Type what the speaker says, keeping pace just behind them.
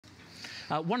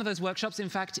One of those workshops, in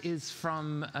fact, is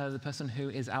from the person who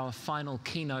is our final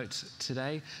keynote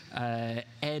today,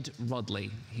 Ed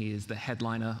Rodley. He is the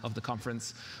headliner of the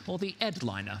conference, or the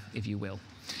Edliner, if you will.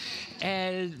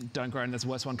 Ed, don't groan, there's a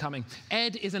worse one coming.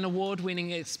 Ed is an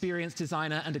award-winning experience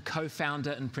designer and a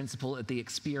co-founder and principal at the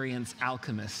Experience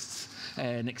Alchemists,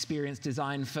 an experience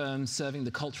design firm serving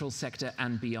the cultural sector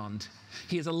and beyond.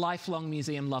 He is a lifelong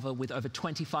museum lover with over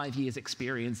 25 years'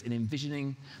 experience in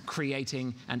envisioning,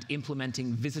 creating, and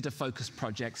implementing visitor-focused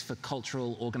projects for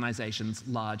cultural organizations,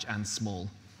 large and small.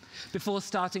 Before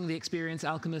starting the Experience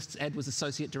Alchemists, Ed was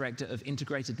Associate Director of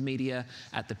Integrated Media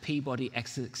at the Peabody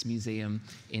Essex Museum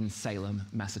in Salem,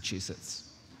 Massachusetts.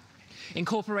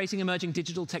 Incorporating emerging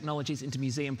digital technologies into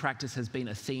museum practice has been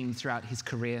a theme throughout his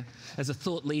career. As a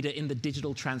thought leader in the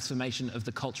digital transformation of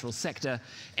the cultural sector,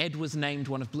 Ed was named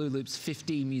one of Blue Loop's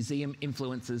 50 museum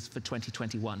influencers for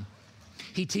 2021.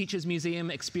 He teaches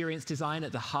museum experience design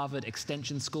at the Harvard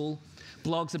Extension School,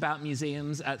 blogs about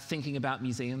museums at Thinking About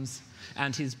Museums,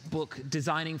 and his book,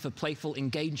 Designing for Playful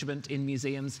Engagement in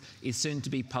Museums, is soon to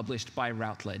be published by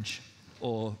Routledge,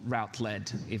 or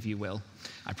Routledge, if you will.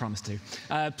 I promise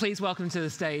to. Please welcome to the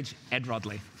stage, Ed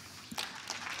Rodley.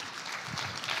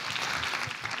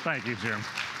 Thank you, Jim.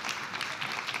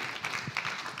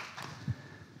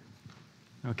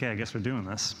 Okay, I guess we're doing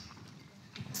this.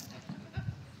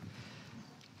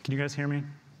 Can you guys hear me?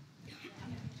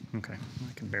 Okay,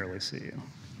 I can barely see you.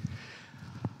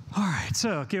 All right,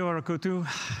 so kia ora koutou.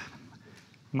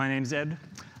 My name's Ed.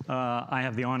 I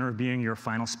have the honor of being your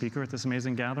final speaker at this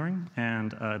amazing gathering,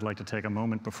 and I'd like to take a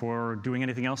moment before doing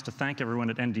anything else to thank everyone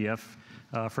at NDF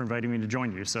for inviting me to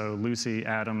join you. So Lucy,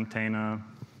 Adam, Tana,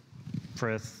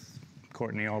 Frith,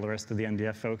 Courtney, all the rest of the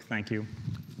NDF folk, thank you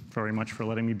very much for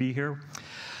letting me be here.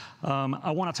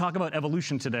 I want to talk about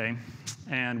evolution today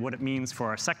and what it means for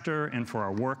our sector and for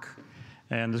our work.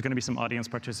 And there's going to be some audience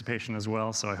participation as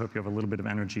well, so I hope you have a little bit of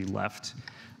energy left.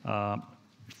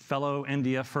 Fellow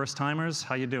NDF first-timers,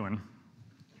 how you doing?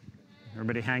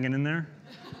 Everybody hanging in there?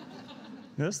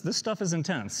 This stuff is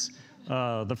intense.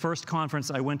 The first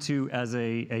conference I went to as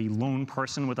a lone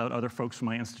person without other folks from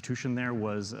my institution there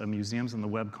was a Museums on the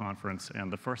Web conference,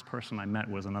 and the first person I met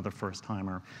was another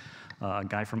first-timer, a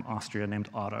guy from Austria named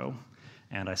Otto.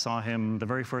 And I saw him the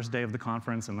very first day of the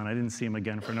conference, and then I didn't see him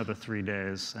again for another 3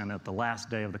 days. And at the last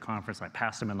day of the conference, I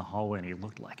passed him in the hallway, and he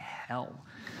looked like hell.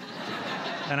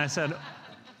 And I said,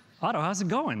 Otto, how's it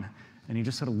going? And he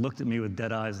just sort of looked at me with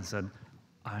dead eyes and said,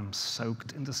 I'm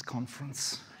soaked in this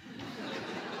conference.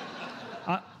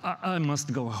 I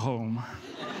must go home.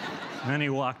 And then he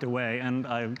walked away, and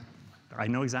I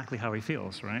know exactly how he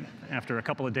feels, right? After a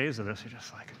couple of days of this, you're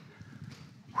just like,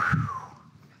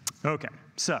 whew. Okay,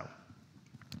 so.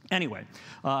 Anyway,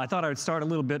 I thought I would start a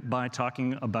little bit by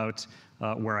talking about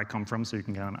where I come from so you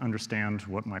can kind of understand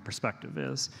what my perspective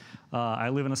is. I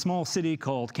live in a small city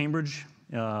called Cambridge,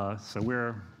 so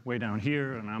we're way down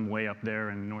here, and I'm way up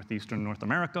there in northeastern North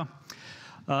America.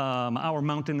 Our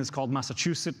mountain is called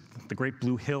Massachusetts, the Great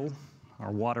Blue Hill.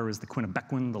 Our water is the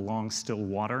Quinnipiac, the long, still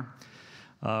water.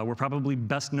 We're probably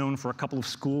best known for a couple of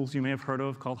schools you may have heard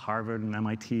of called Harvard and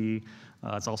MIT.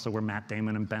 It's also where Matt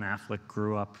Damon and Ben Affleck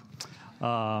grew up.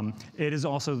 It is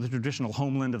also the traditional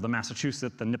homeland of the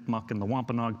Massachusetts, the Nipmuc, and the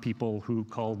Wampanoag people who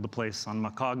called the place on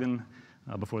Muskegon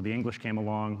before the English came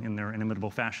along in their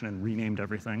inimitable fashion and renamed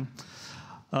everything.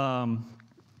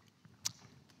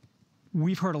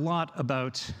 We've heard a lot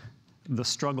about the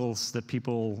struggles that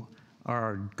people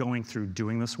are going through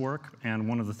doing this work, and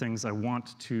one of the things I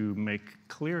want to make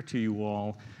clear to you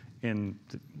all in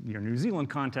your New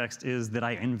Zealand context is that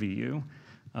I envy you.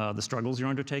 The struggles you're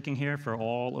undertaking here, for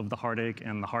all of the heartache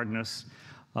and the hardness,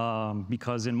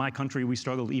 because in my country we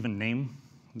struggle to even name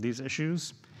these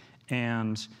issues,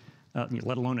 and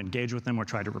let alone engage with them or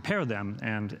try to repair them.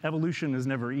 And evolution is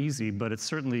never easy, but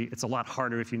it's a lot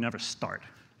harder if you never start.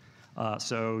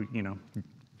 So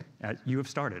you have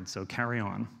started, so carry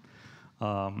on.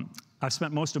 I've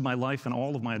spent most of my life and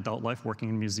all of my adult life working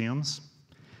in museums,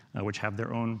 which have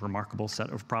their own remarkable set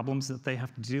of problems that they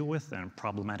have to deal with, and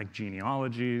problematic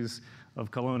genealogies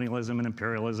of colonialism and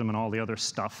imperialism and all the other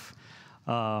stuff.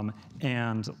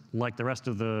 And like the rest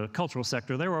of the cultural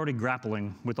sector, they were already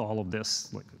grappling with all of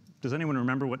this. Like, does anyone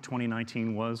remember what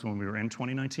 2019 was when we were in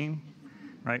 2019?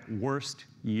 Right? Worst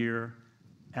year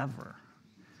ever.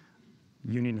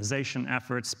 Unionization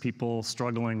efforts, people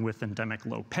struggling with endemic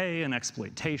low pay and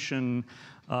exploitation,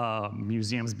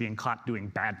 museums being caught doing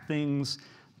bad things.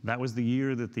 That was the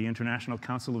year that the International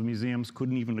Council of Museums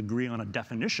couldn't even agree on a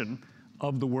definition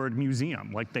of the word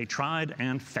museum. Like, they tried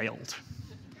and failed.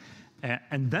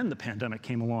 And then the pandemic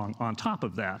came along on top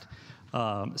of that.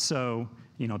 So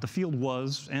the field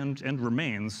was and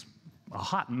remains a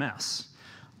hot mess,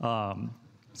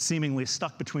 seemingly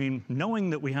stuck between knowing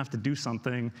that we have to do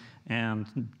something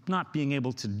and not being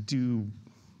able to do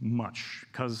much,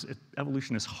 because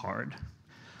evolution is hard.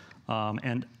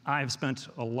 And I've spent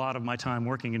a lot of my time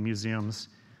working in museums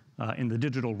in the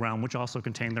digital realm, which also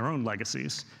contain their own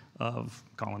legacies of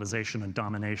colonization and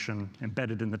domination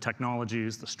embedded in the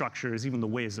technologies, the structures, even the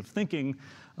ways of thinking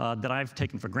that I've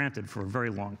taken for granted for a very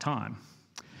long time.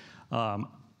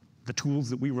 The tools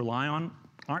that we rely on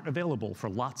aren't available for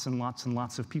lots and lots and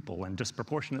lots of people, and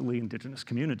disproportionately indigenous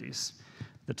communities.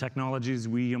 The technologies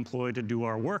we employ to do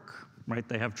our work, right,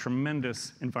 they have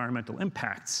tremendous environmental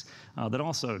impacts that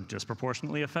also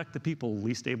disproportionately affect the people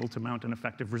least able to mount an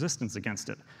effective resistance against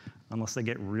it, unless they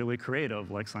get really creative,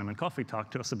 like Simon Coffey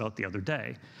talked to us about the other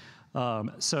day.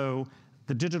 So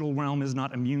the digital realm is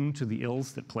not immune to the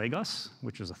ills that plague us,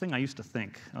 which is a thing I used to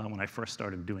think when I first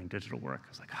started doing digital work. I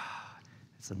was like,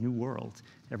 it's a new world.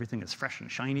 Everything is fresh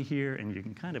and shiny here, and you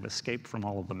can kind of escape from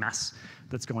all of the mess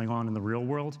that's going on in the real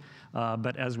world.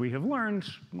 But as we have learned,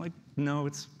 like, no,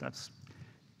 that's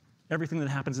everything that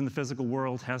happens in the physical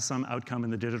world has some outcome in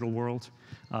the digital world,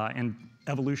 and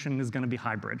evolution is going to be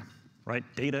hybrid, right?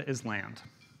 Data is land.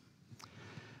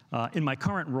 In my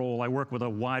current role, I work with a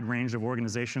wide range of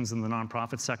organizations in the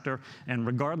nonprofit sector, and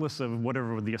regardless of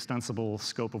whatever the ostensible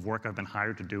scope of work I've been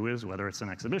hired to do is, whether it's an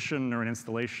exhibition or an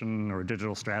installation or a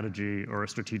digital strategy or a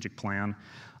strategic plan,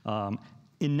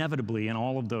 inevitably in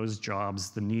all of those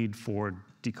jobs, the need for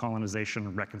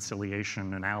decolonization,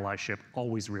 reconciliation, and allyship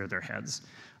always rear their heads.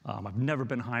 I've never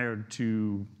been hired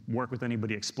to work with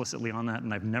anybody explicitly on that,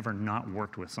 and I've never not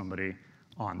worked with somebody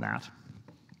on that.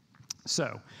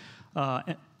 So,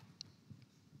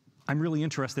 I'm really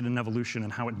interested in evolution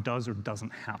and how it does or doesn't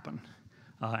happen.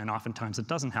 And oftentimes it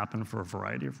doesn't happen for a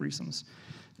variety of reasons.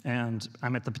 And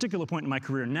I'm at the particular point in my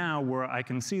career now where I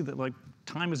can see that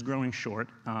time is growing short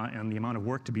and the amount of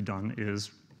work to be done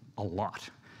is a lot.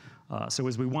 So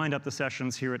as we wind up the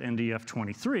sessions here at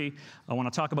NDF23, I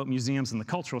want to talk about museums in the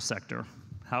cultural sector,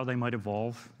 how they might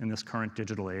evolve in this current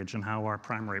digital age, and how our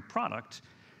primary product,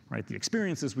 right, the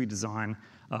experiences we design,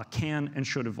 can and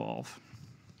should evolve.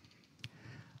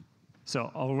 So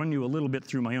I'll run you a little bit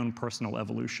through my own personal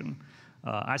evolution.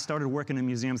 I started working in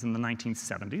museums in the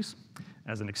 1970s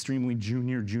as an extremely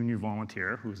junior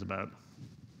volunteer who was about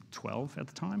 12 at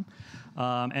the time.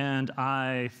 And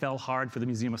I fell hard for the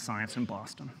Museum of Science in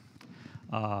Boston.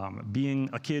 Being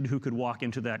a kid who could walk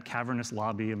into that cavernous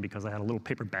lobby, and because I had a little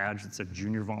paper badge that said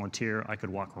junior volunteer, I could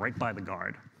walk right by the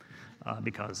guard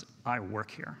because I work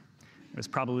here. It was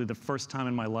probably the first time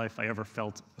in my life I ever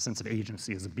felt a sense of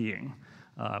agency as a being.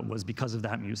 Was because of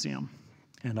that museum.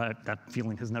 And that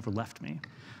feeling has never left me.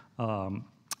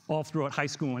 All throughout high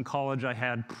school and college, I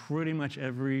had pretty much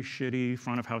every shitty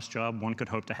front of house job one could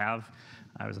hope to have.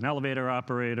 I was an elevator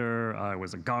operator, I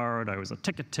was a guard, I was a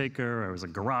ticket taker, I was a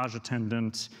garage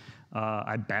attendant.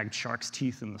 I bagged shark's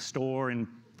teeth in the store in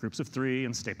groups of 3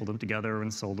 and stapled them together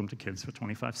and sold them to kids for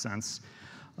 25 cents.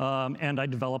 And I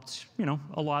developed,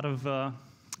 a lot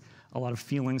of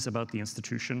feelings about the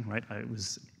institution, right? It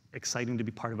was exciting to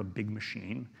be part of a big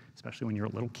machine, especially when you're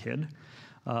a little kid.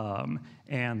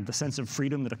 And the sense of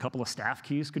freedom that a couple of staff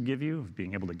keys could give you, of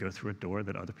being able to go through a door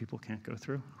that other people can't go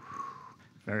through.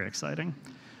 Very exciting.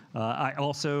 I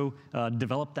also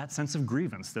developed that sense of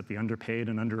grievance that the underpaid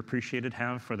and underappreciated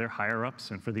have for their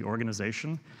higher-ups and for the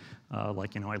organization. I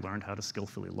learned how to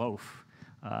skillfully loaf,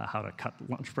 how to cut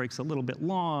lunch breaks a little bit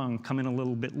long, come in a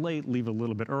little bit late, leave a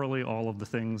little bit early, all of the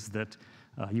things that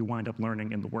you wind up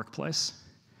learning in the workplace.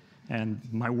 And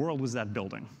my world was that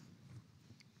building.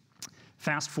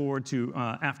 Fast forward to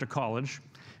after college,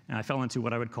 and I fell into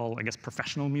what I would call,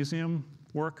 professional museum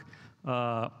work,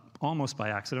 almost by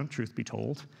accident, truth be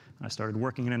told. I started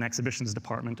working in an exhibitions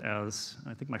department as,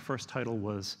 I think my first title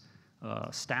was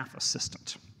staff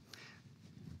assistant.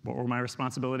 What were my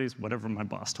responsibilities? Whatever my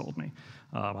boss told me.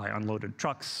 I unloaded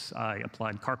trucks, I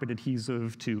applied carpet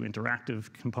adhesive to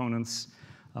interactive components,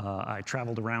 I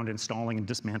traveled around installing and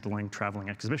dismantling traveling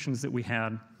exhibitions that we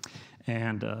had,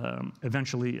 and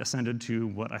eventually ascended to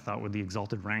what I thought were the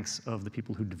exalted ranks of the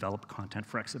people who developed content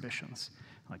for exhibitions.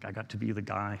 I got to be the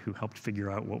guy who helped figure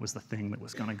out what was the thing that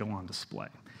was going to go on display.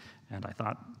 And I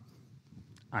thought,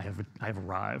 I have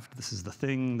arrived. This is the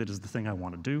thing that is the thing I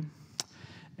want to do.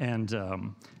 And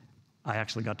I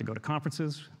actually got to go to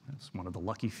conferences. It's one of the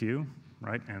lucky few,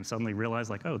 right? And suddenly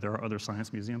realized, oh, there are other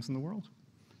science museums in the world.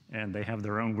 And they have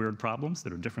their own weird problems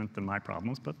that are different than my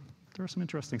problems, but there are some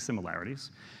interesting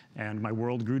similarities. And my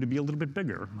world grew to be a little bit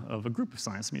bigger, of a group of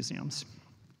science museums.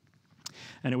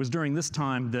 And it was during this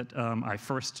time that I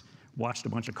first watched a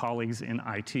bunch of colleagues in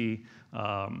IT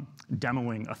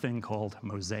demoing a thing called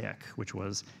Mosaic, which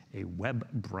was a web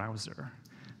browser,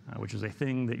 which is a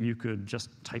thing that you could just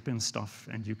type in stuff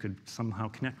and you could somehow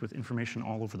connect with information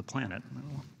all over the planet.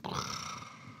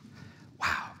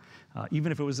 Wow.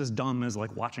 Even if it was as dumb as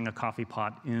like watching a coffee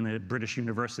pot in a British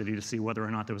university to see whether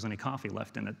or not there was any coffee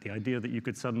left in it, the idea that you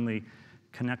could suddenly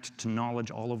connect to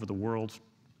knowledge all over the world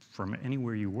from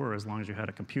anywhere you were, as long as you had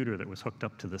a computer that was hooked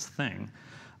up to this thing,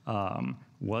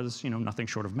 was nothing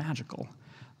short of magical.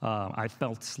 I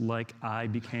felt like I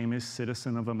became a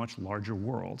citizen of a much larger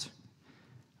world.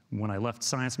 When I left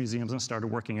science museums and started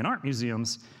working in art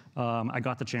museums, I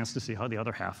got the chance to see how the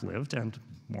other half lived, and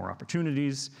more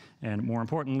opportunities, and more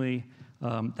importantly,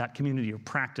 that community of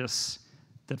practice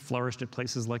that flourished at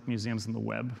places like Museums on the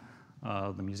Web,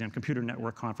 the Museum Computer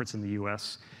Network Conference in the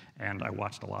US, and I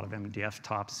watched a lot of NDF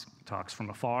talks from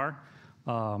afar,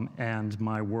 and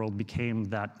my world became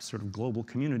that sort of global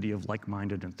community of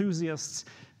like-minded enthusiasts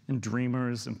and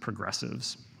dreamers and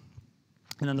progressives.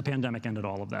 And then the pandemic ended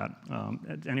all of that.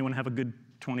 Anyone have a good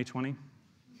 2020?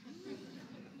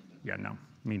 Yeah, no,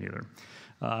 me neither.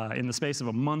 In the space of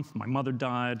a month, my mother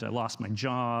died. I lost my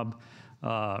job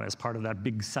as part of that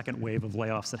big second wave of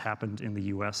layoffs that happened in the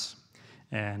US.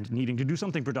 And needing to do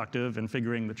something productive and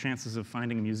figuring the chances of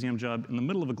finding a museum job in the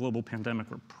middle of a global pandemic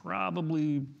were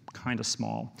probably kind of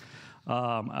small.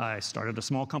 I started a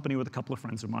small company with a couple of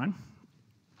friends of mine.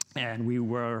 And we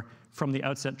were, from the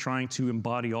outset, trying to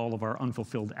embody all of our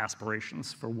unfulfilled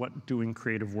aspirations for what doing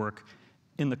creative work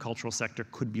in the cultural sector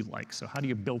could be like. So how do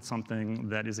you build something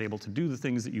that is able to do the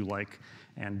things that you like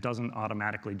and doesn't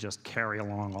automatically just carry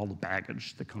along all the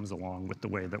baggage that comes along with the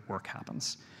way that work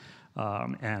happens?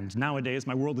 And nowadays,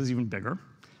 my world is even bigger.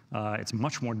 It's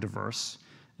much more diverse.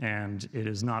 And it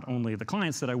is not only the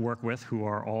clients that I work with, who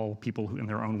are all people who in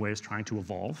their own ways trying to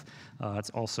evolve. It's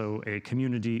also a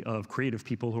community of creative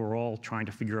people who are all trying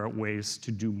to figure out ways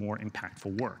to do more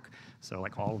impactful work. So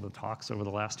like all of the talks over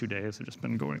the last 2 days have just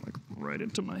been going like right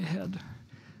into my head.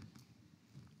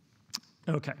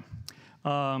 Okay.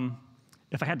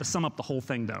 If I had to sum up the whole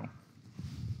thing, though,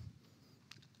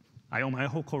 I owe my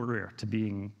whole career to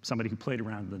being somebody who played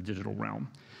around in the digital realm.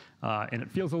 And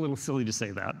it feels a little silly to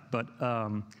say that, but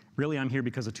really I'm here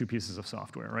because of 2 pieces of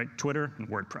software, right? Twitter and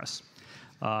WordPress.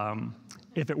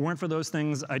 If it weren't for those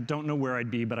things, I don't know where I'd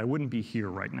be, but I wouldn't be here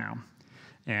right now.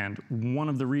 And one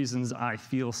of the reasons I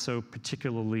feel so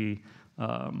particularly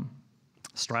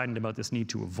strident about this need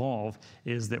to evolve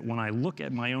is that when I look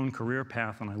at my own career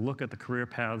path and I look at the career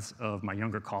paths of my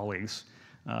younger colleagues,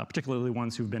 particularly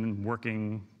ones who've been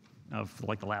working for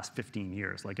like the last 15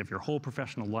 years. Like if your whole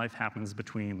professional life happens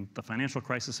between the financial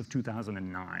crisis of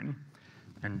 2009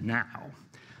 and now,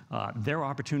 their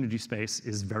opportunity space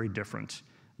is very different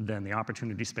than the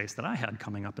opportunity space that I had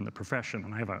coming up in the profession.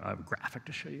 And I have a graphic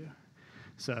to show you.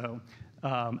 So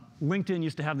LinkedIn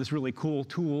used to have this really cool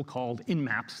tool called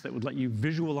InMaps that would let you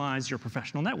visualize your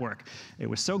professional network. It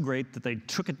was so great that they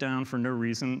took it down for no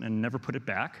reason and never put it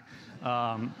back.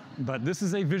 But this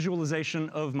is a visualization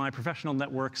of my professional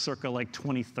network circa like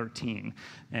 2013.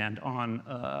 And on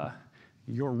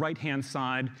your right-hand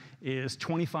side is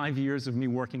 25 years of me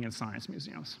working in science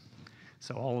museums.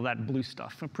 So all of that blue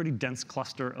stuff, a pretty dense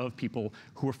cluster of people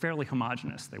who are fairly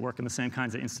homogenous. They work in the same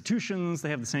kinds of institutions, they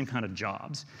have the same kind of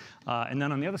jobs. And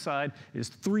then on the other side is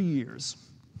 3 years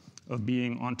of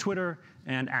being on Twitter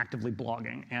and actively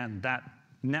blogging. And that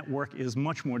network is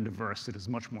much more diverse, it is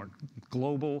much more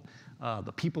global.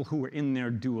 The people who are in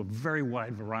there do a very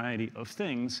wide variety of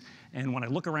things. And when I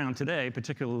look around today,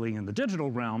 particularly in the digital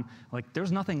realm, like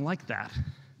there's nothing like that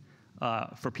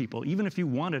for people. Even if you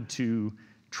wanted to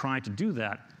try to do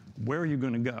that, where are you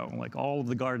going to go? Like all of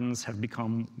the gardens have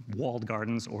become walled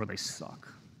gardens or they suck,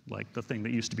 like the thing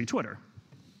that used to be Twitter.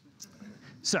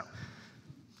 So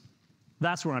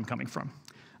that's where I'm coming from.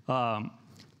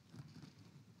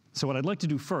 So what I'd like to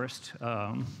do first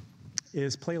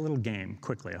is play a little game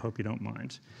quickly. I hope you don't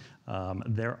mind.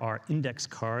 There are index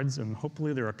cards, and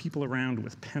hopefully there are people around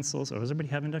with pencils. Oh, does everybody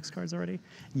have index cards already?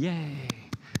 Yay.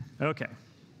 OK.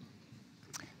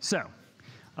 So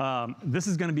this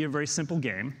is going to be a very simple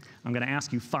game. I'm going to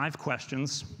ask you 5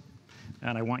 questions,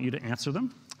 and I want you to answer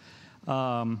them.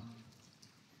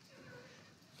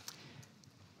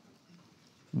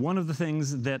 One of the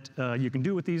things that you can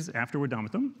do with these after we're done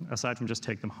with them, aside from just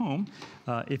take them home,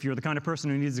 if you're the kind of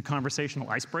person who needs a conversational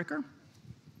icebreaker,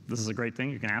 this is a great thing.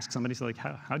 You can ask somebody, so like,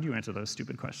 how do you answer those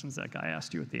stupid questions that guy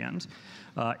asked you at the end?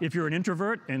 If you're an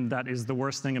introvert, and that is the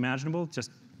worst thing imaginable,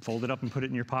 just fold it up and put it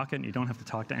in your pocket, and you don't have to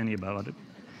talk to anybody about it.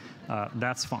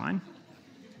 That's fine.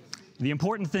 The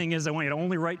important thing is I want you to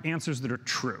only write answers that are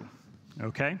true.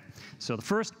 Okay? So the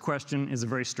first question is a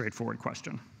very straightforward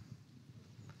question.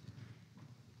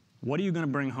 What are you going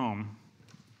to bring home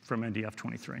from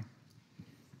NDF23? It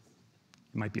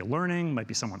might be a learning, might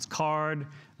be someone's card,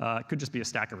 it could just be a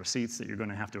stack of receipts that you're going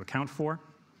to have to account for.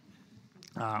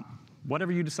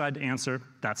 Whatever you decide to answer,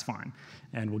 that's fine.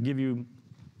 And we'll give you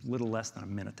a little less than a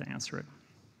minute to answer it.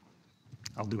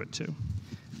 I'll do it too.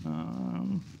 Do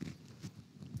you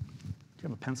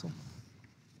have a pencil?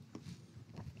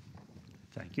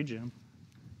 Thank you, Jim.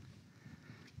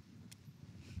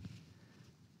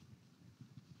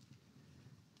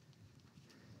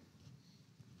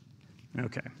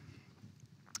 Okay.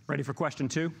 Ready for question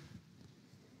 2?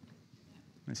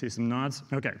 I see some nods.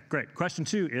 Okay, great. Question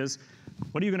 2 is,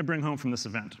 what are you going to bring home from this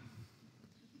event?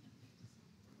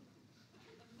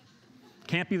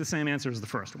 Can't be the same answer as the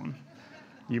first one.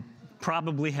 You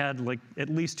probably had like at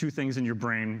least 2 things in your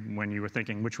brain when you were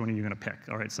thinking, which one are you going to pick?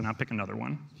 All right, so now pick another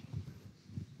one.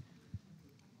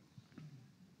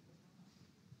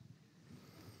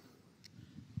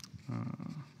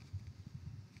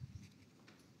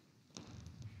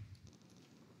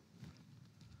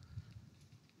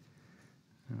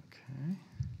 Okay.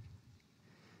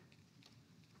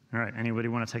 All right, anybody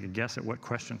want to take a guess at what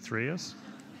question 3 is?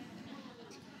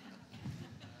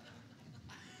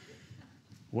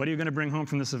 What are you going to bring home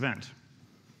from this event?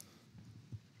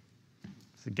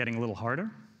 Is it getting a little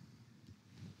harder?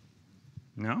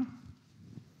 No?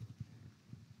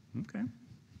 Okay.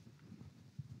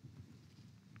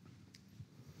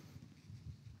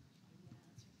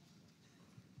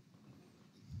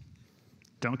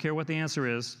 Don't care what the answer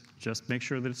is, just make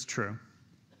sure that it's true.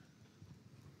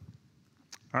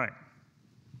 All right.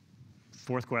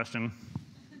 4th question.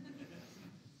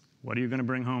 What are you going to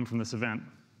bring home from this event?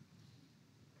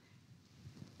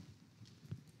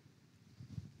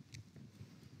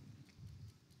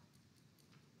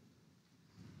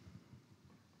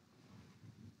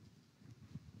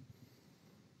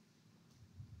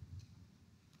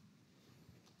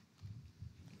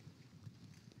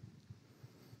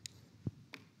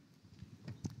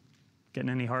 Getting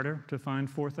any harder to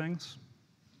find 4 things?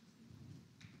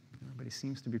 Everybody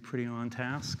seems to be pretty on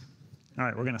task. All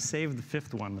right, we're going to save the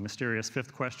 5th one, the mysterious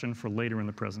 5th question, for later in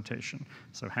the presentation.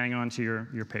 So hang on to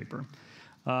your paper.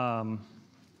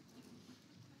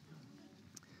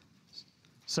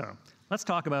 So let's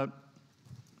talk about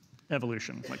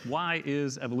evolution. Like, why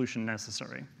is evolution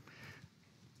necessary?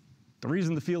 The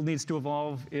reason the field needs to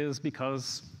evolve is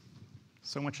because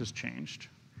so much has changed,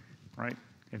 right?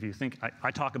 If you think,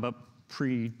 I talk about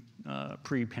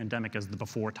pre-pandemic as the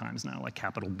before times now, like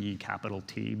capital B, capital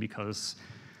T, because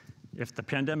if the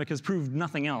pandemic has proved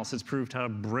nothing else, it's proved how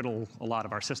brittle a lot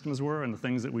of our systems were, and the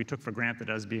things that we took for granted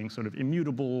as being sort of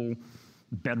immutable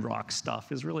bedrock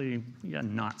stuff is really,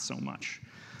 not so much.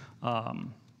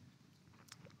 One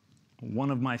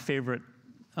of my favorite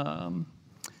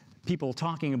people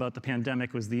talking about the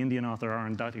pandemic was the Indian author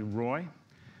Arundhati Roy.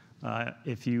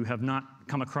 If you have not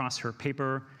come across her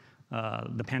paper,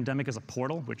 The Pandemic is a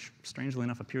Portal, which strangely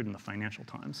enough appeared in the Financial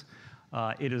Times,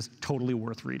 it is totally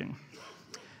worth reading.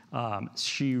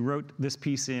 She wrote this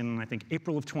piece in, I think,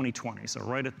 April of 2020, so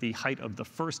right at the height of the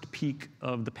first peak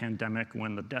of the pandemic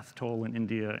when the death toll in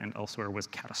India and elsewhere was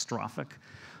catastrophic.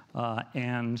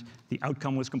 And the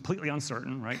outcome was completely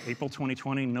uncertain, right? April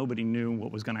 2020, nobody knew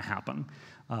what was going to happen.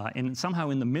 And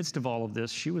somehow in the midst of all of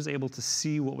this, she was able to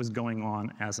see what was going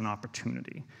on as an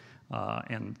opportunity.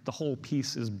 And the whole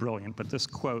piece is brilliant, but this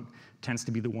quote tends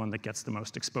to be the one that gets the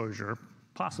most exposure,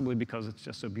 possibly because it's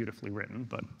just so beautifully written.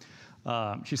 But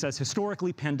she says,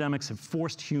 historically, pandemics have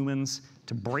forced humans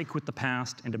to break with the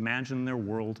past and imagine their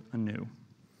world anew.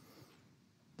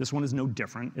 This one is no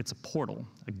different. It's a portal,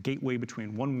 a gateway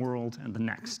between one world and the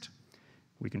next.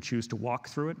 We can choose to walk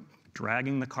through it,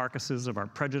 dragging the carcasses of our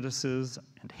prejudices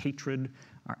and hatred,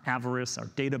 our avarice, our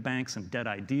data banks and dead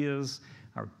ideas,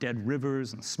 our dead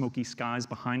rivers and smoky skies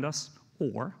behind us,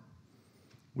 or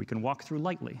we can walk through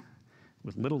lightly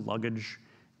with little luggage,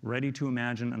 ready to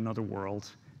imagine another world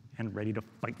and ready to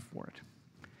fight for it.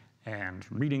 And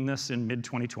reading this in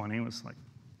mid-2020 was like,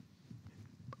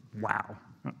 wow.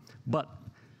 But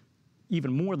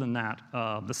even more than that,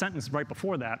 the sentence right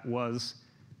before that was,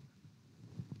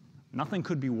 nothing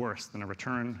could be worse than a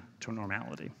return to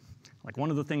normality. Like, one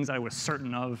of the things I was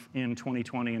certain of in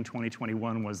 2020 and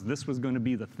 2021 was this was going to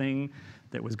be the thing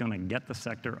that was going to get the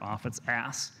sector off its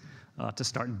ass to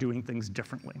start doing things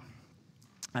differently.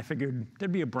 I figured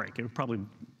there'd be a break. It would probably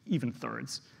even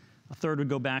thirds. A third would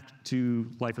go back to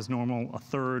life as normal, a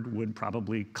third would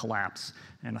probably collapse,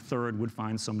 and a third would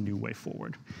find some new way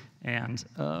forward. And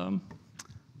I'm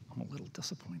a little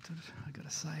disappointed, I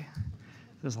gotta say.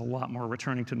 there's a lot more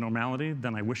returning to normality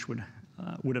than I wish would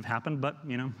have happened, but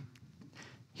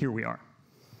here we are.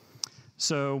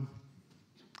 So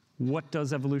what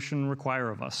does evolution require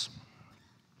of us?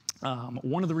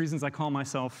 One of the reasons I call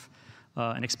myself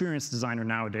an experience designer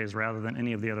nowadays rather than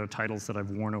any of the other titles that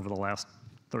I've worn over the last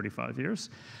 35 years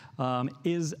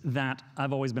is that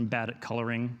I've always been bad at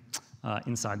coloring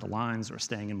inside the lines or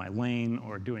staying in my lane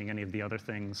or doing any of the other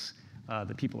things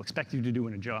that people expect you to do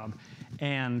in a job.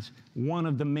 And one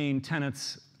of the main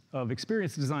tenets of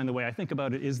experience design, the way I think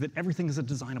about it, is that everything is a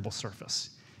designable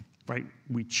surface. Right?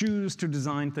 We choose to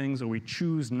design things or we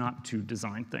choose not to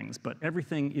design things, but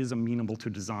everything is amenable to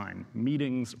design.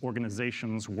 Meetings,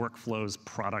 organizations, workflows,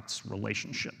 products,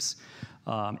 relationships.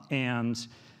 And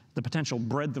the potential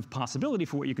breadth of possibility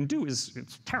for what you can do it's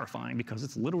terrifying because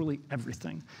it's literally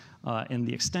everything. And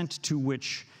the extent to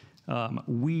which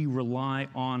we rely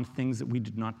on things that we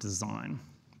did not design,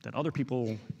 that other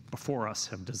people before us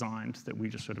have designed, that we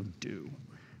just sort of do.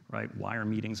 Right? Why are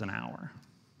meetings an hour?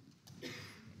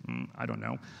 I don't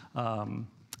know.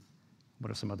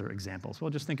 What are some other examples? Well,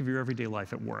 just think of your everyday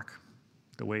life at work.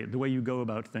 The way you go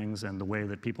about things and the way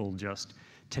that people just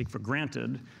take for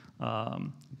granted,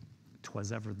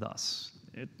 'twas ever thus.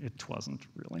 It twasn't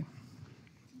really.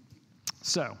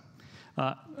 So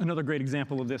another great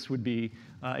example of this would be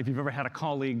if you've ever had a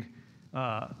colleague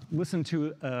listen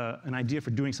to an idea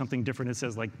for doing something different, it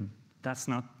says, like, that's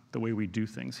not the way we do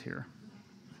things here.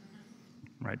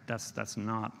 Right? That's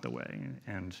not the way.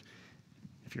 And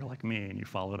if you're like me and you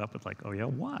follow it up with, like, oh yeah,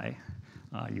 why?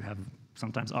 You have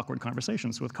sometimes awkward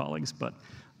conversations with colleagues, but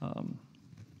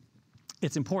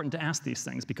it's important to ask these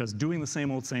things because doing the same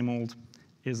old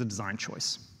is a design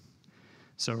choice.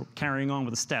 So carrying on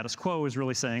with the status quo is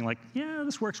really saying, like, yeah,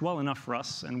 this works well enough for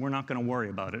us and we're not going to worry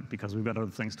about it because we've got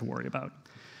other things to worry about.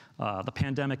 The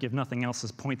pandemic, if nothing else,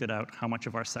 has pointed out how much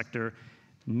of our sector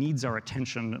needs our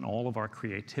attention and all of our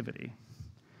creativity.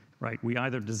 Right? We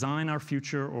either design our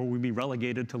future or we be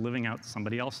relegated to living out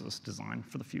somebody else's design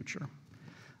for the future.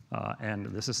 And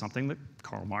this is something that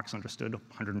Karl Marx understood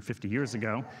 150 years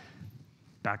ago.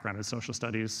 Background in social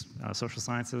studies, social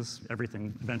sciences,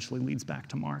 everything eventually leads back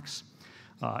to Marx.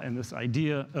 And this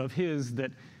idea of his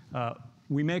that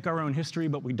we make our own history,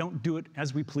 but we don't do it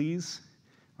as we please.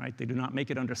 Right? They do not make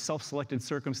it under self-selected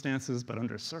circumstances, but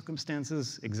under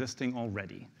circumstances existing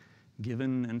already,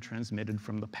 given and transmitted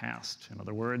from the past. In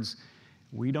other words,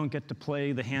 we don't get to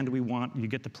play the hand we want, you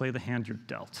get to play the hand you're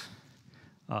dealt.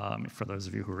 For those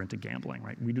of you who are into gambling,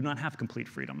 right? We do not have complete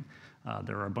freedom.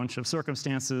 There are a bunch of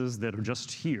circumstances that are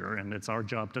just here, and it's our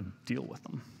job to deal with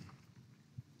them.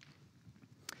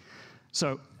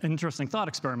 So, an interesting thought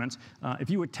experiment. If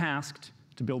you were tasked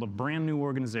to build a brand new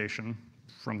organization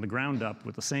from the ground up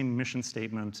with the same mission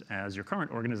statement as your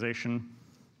current organization,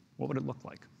 what would it look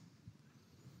like?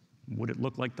 Would it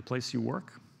look like the place you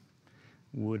work?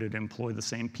 Would it employ the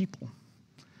same people?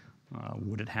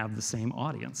 Would it have the same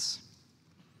audience?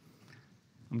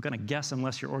 I'm going to guess,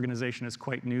 unless your organization is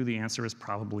quite new, the answer is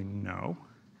probably no.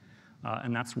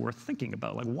 And that's worth thinking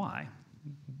about. Like, why?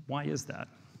 Why is that?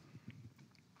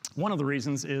 One of the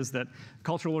reasons is that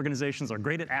cultural organizations are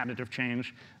great at additive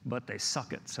change, but they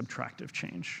suck at subtractive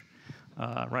change.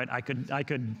 Right? I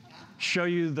could show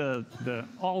you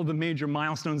all the major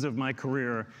milestones of my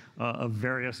career of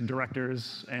various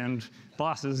directors and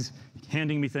bosses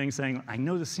handing me things saying, I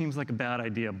know this seems like a bad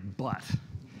idea, but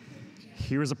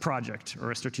here's a project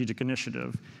or a strategic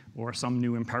initiative or some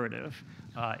new imperative.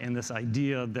 And this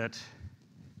idea that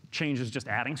change is just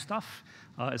adding stuff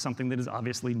is something that is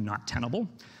obviously not tenable.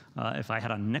 If I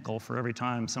had a nickel for every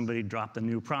time somebody dropped a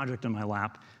new project in my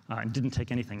lap and didn't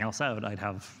take anything else out, I'd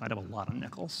have a lot of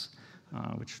nickels,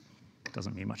 which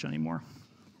doesn't mean much anymore.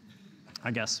 I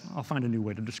guess I'll find a new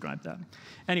way to describe that.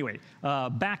 Anyway,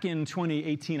 back in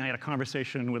 2018, I had a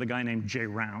conversation with a guy named Jay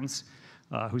Rounds,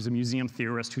 who's a museum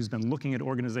theorist who's been looking at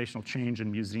organizational change in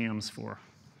museums for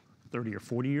 30 or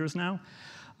 40 years now,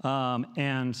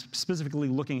 and specifically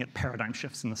looking at paradigm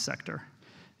shifts in the sector.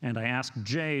 And I asked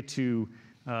Jay to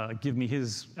give me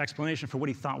his explanation for what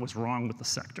he thought was wrong with the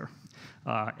sector.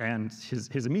 And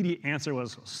his immediate answer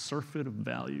was surfeit of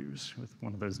values, with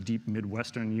one of those deep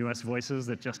Midwestern US voices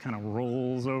that just kind of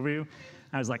rolls over you.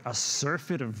 I was like, a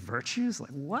surfeit of virtues? Like,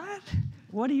 what?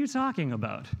 What are you talking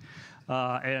about?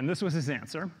 And this was his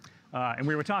answer. And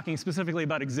we were talking specifically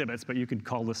about exhibits, but you could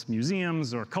call this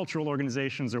museums or cultural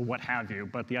organizations or what have you.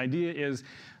 But the idea is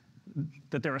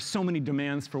that there are so many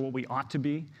demands for what we ought to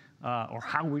be or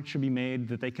how we should be made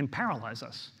that they can paralyze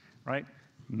us, right?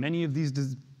 Many of these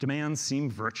demands seem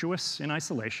virtuous in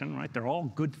isolation, right? They're all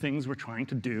good things we're trying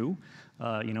to do.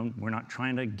 We're not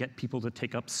trying to get people to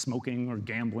take up smoking or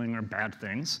gambling or bad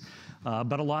things.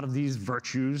 But a lot of these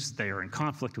virtues, they are in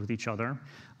conflict with each other.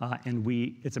 And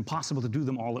it's impossible to do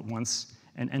them all at once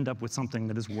and end up with something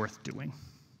that is worth doing.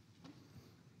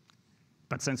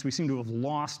 But since we seem to have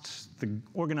lost the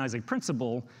organizing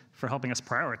principle for helping us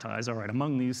prioritize, all right,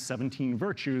 among these 17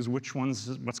 virtues, what's going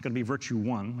to be virtue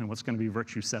 1 and what's going to be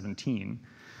virtue 17?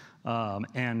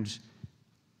 And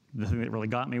the thing that really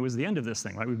got me was the end of this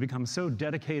thing, right? We've become so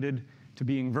dedicated to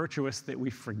being virtuous that we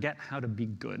forget how to be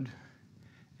good.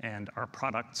 And our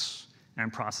products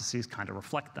and processes kind of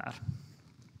reflect that.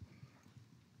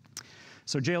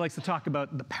 So Jay likes to talk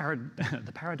about the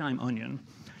paradigm onion.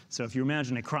 So if you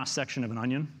imagine a cross-section of an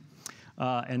onion,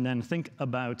 and then think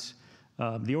about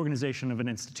the organization of an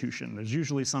institution, there's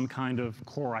usually some kind of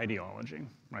core ideology,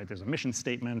 right? There's a mission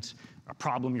statement, a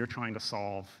problem you're trying to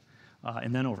solve,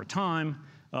 and then over time,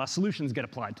 solutions get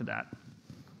applied to that.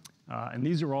 And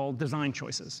these are all design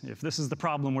choices. If this is the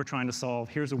problem we're trying to solve,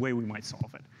 here's a way we might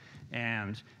solve it.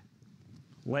 And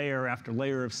layer after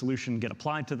layer of solution get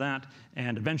applied to that,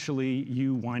 and eventually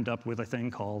you wind up with a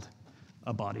thing called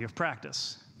a body of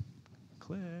practice.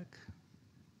 Click.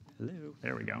 Hello.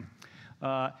 There we go.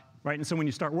 Right, and so when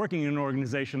you start working in an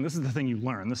organization, this is the thing you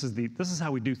learn. This is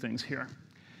how we do things here.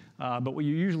 But what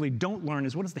you usually don't learn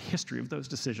is what is the history of those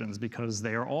decisions, because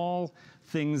they are all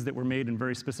things that were made in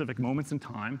very specific moments in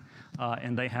time,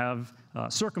 and they have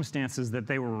circumstances that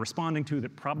they were responding to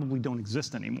that probably don't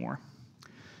exist anymore.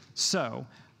 So,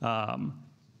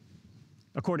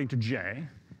 according to Jay,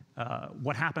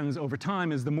 what happens over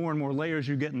time is the more and more layers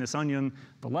you get in this onion,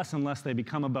 the less and less they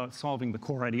become about solving the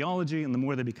core ideology, and the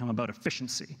more they become about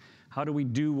efficiency. How do we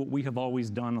do what we have always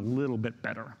done a little bit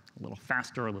better, a little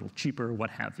faster, a little cheaper, what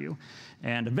have you?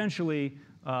 And eventually,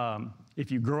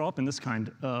 if you grow up in this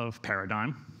kind of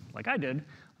paradigm, like I did,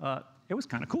 it was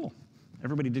kind of cool.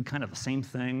 Everybody did kind of the same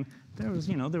thing. There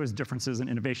was differences and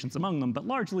innovations among them, but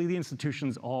largely the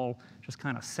institutions all just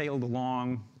kind of sailed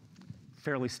along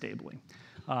fairly stably.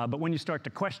 But when you start to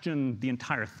question the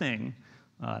entire thing,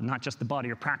 not just the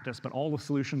body of practice, but all the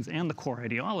solutions and the core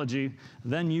ideology,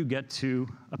 then you get to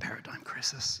a paradigm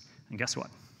crisis. And guess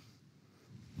what?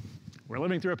 We're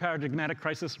living through a paradigmatic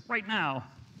crisis right now.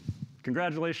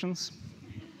 Congratulations.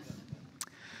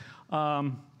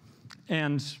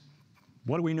 And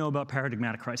what do we know about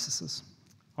paradigmatic crises?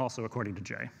 Also, according to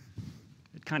Jay,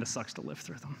 it kind of sucks to live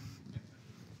through them.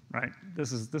 Right?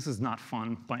 This is not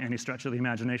fun by any stretch of the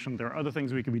imagination. There are other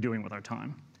things we could be doing with our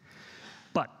time.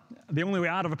 But the only way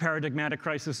out of a paradigmatic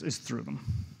crisis is through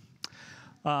them.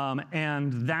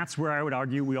 And that's where I would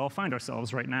argue we all find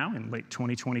ourselves right now in late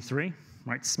 2023,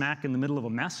 right? Smack in the middle of a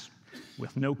mess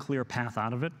with no clear path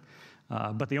out of it.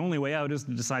 But the only way out is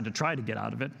to decide to try to get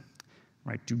out of it,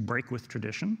 right? To break with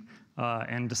tradition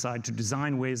and decide to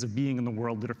design ways of being in the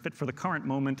world that are fit for the current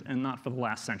moment and not for the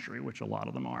last century, which a lot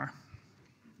of them are.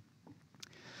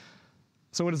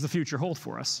 So what does the future hold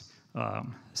for us?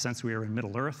 Since we are in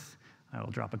Middle Earth, I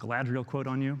will drop a Galadriel quote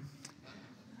on you.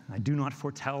 I do not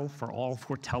foretell, for all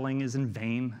foretelling is in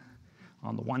vain.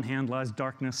 On the one hand lies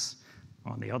darkness,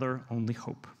 on the other only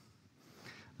hope.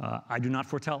 I do not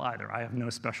foretell either. I have no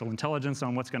special intelligence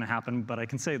on what's going to happen, but I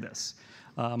can say this.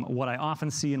 What I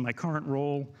often see in my current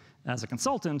role as a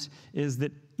consultant is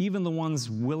that even the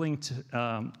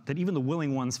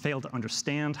willing ones fail to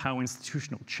understand how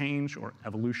institutional change or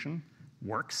evolution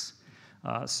works.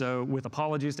 So with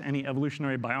apologies to any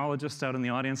evolutionary biologists out in the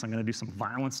audience, I'm going to do some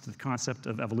violence to the concept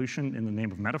of evolution in the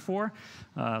name of metaphor.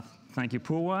 Thank you,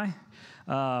 Pulwai.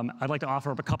 I'd like to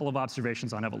offer up a couple of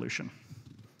observations on evolution.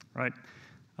 Right?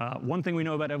 One thing we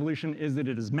know about evolution is that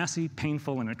it is messy,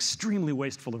 painful, and extremely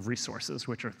wasteful of resources,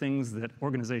 which are things that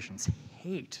organizations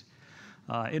hate.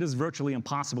 It is virtually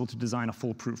impossible to design a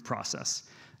foolproof process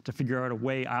to figure out a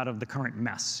way out of the current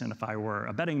mess. And if I were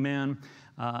a betting man,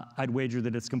 I'd wager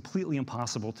that it's completely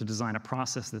impossible to design a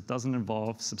process that doesn't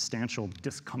involve substantial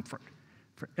discomfort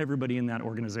for everybody in that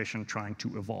organization trying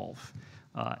to evolve.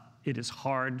 It is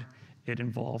hard. It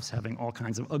involves having all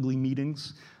kinds of ugly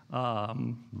meetings,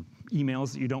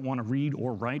 emails that you don't want to read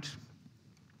or write.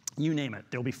 You name it.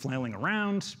 They'll be flailing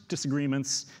around,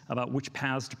 disagreements about which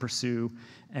paths to pursue,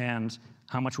 and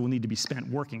how much will need to be spent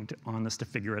working on this to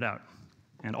figure it out.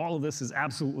 And all of this is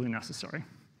absolutely necessary.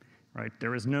 Right?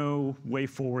 There is no way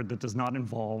forward that does not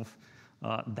involve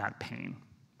that pain.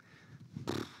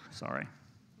 Sorry.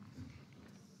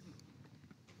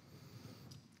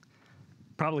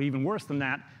 Probably even worse than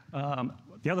that,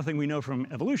 the other thing we know from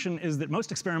evolution is that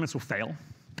most experiments will fail,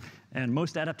 and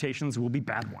most adaptations will be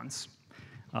bad ones.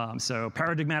 So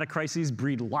paradigmatic crises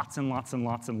breed lots and lots and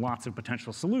lots and lots of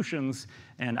potential solutions,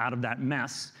 and out of that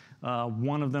mess,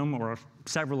 one of them or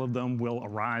several of them will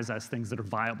arise as things that are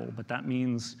viable, but that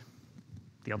means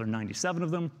the other 97 of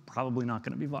them probably not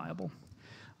going to be viable.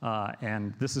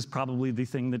 And this is probably the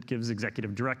thing that gives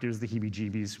executive directors the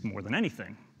heebie-jeebies more than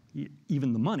anything,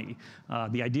 even the money.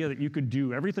 The idea that you could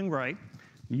do everything right,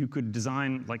 you could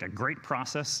design like a great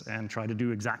process and try to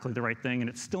do exactly the right thing, and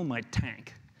it still might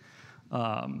tank.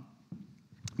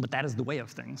 But that is the way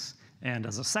of things. And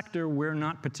as a sector, we're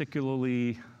not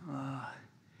particularly,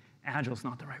 agile is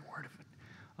not the right word of it.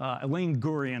 Elaine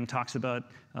Gurian talks about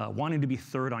wanting to be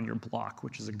third on your block,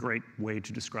 which is a great way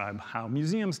to describe how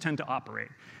museums tend to operate.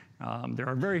 There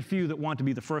are very few that want to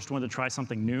be the first one to try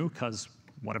something new, because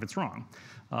what if it's wrong?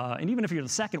 And even if you're the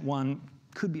second one,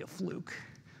 could be a fluke.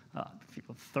 If you're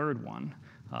the third one,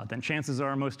 then chances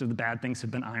are most of the bad things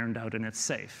have been ironed out and it's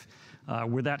safe.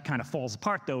 Where that kind of falls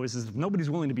apart, though, is if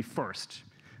nobody's willing to be first,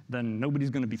 then nobody's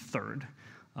going to be third.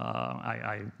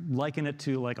 I liken it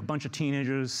to like a bunch of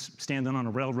teenagers standing on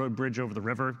a railroad bridge over the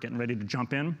river, getting ready to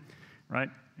jump in, right?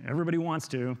 Everybody wants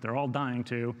to, they're all dying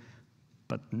to,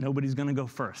 but nobody's going to go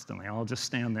first, and they all just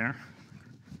stand there,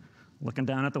 looking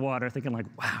down at the water, thinking like,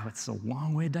 wow, it's a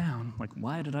long way down. Like,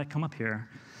 why did I come up here?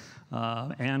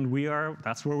 And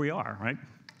that's where we are, right?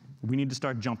 We need to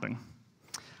start jumping.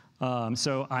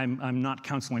 So I'm not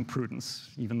counseling prudence,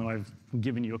 even though I've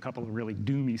given you a couple of really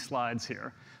doomy slides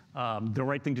here. The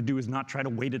right thing to do is not try to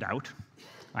wait it out.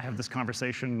 I have this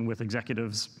conversation with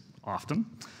executives often.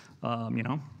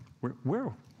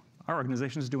 Our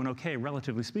organization is doing okay,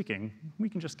 relatively speaking. We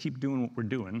can just keep doing what we're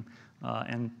doing.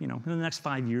 And in the next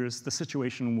 5 years, the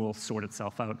situation will sort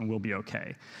itself out and we'll be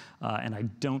okay. And I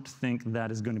don't think that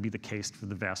is going to be the case for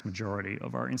the vast majority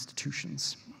of our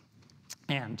institutions.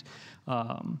 And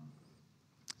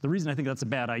the reason I think that's a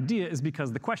bad idea is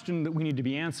because the question that we need to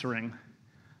be answering,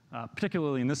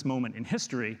 particularly in this moment in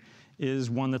history,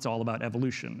 is one that's all about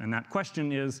evolution. And that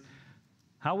question is,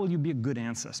 how will you be a good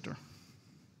ancestor?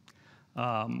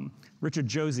 Richard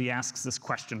Josey asks this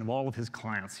question of all of his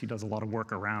clients. He does a lot of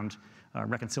work around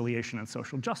reconciliation and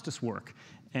social justice work.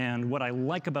 And what I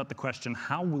like about the question,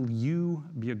 how will you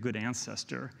be a good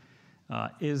ancestor,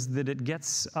 is that it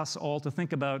gets us all to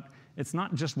think about, it's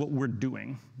not just what we're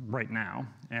doing right now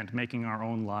and making our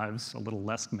own lives a little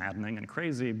less maddening and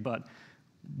crazy, but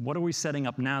what are we setting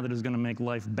up now that is going to make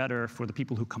life better for the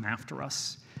people who come after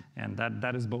us? And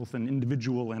that is both an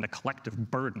individual and a collective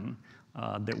burden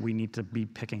that we need to be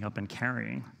picking up and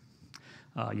carrying.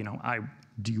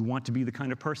 Do you want to be the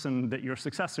kind of person that your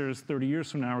successors 30 years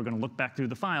from now are going to look back through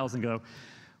the files and go,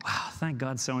 wow, thank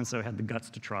God so-and-so had the guts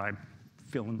to try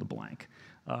fill in the blank?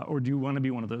 Or do you want to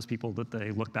be one of those people that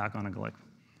they look back on and go like,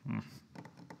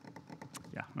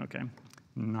 yeah, okay,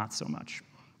 not so much.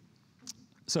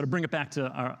 So to bring it back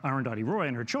to Arundhati Roy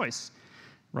and her choice,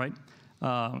 right?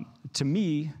 To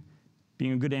me,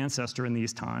 being a good ancestor in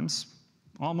these times,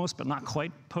 almost but not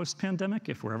quite post-pandemic,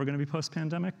 if we're ever going to be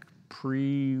post-pandemic,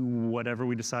 pre-whatever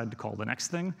we decide to call the next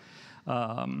thing,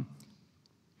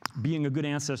 being a good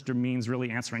ancestor means really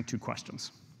answering two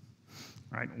questions,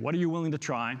 right? What are you willing to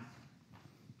try,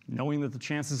 knowing that the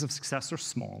chances of success are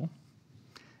small,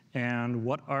 and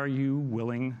what are you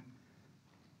willing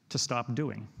to stop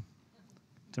doing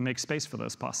to make space for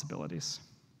those possibilities?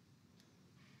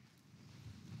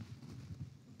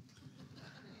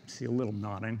 See a little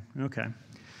nodding, okay.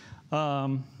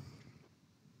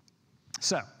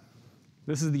 So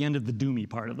this is the end of the doomy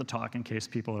part of the talk in case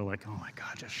people are like, oh my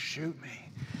God, just shoot me.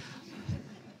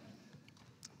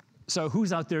 So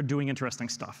who's out there doing interesting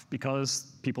stuff?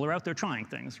 Because people are out there trying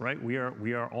things, right? We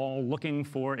are all looking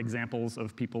for examples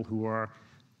of people who are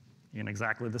in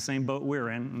exactly the same boat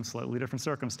we're in slightly different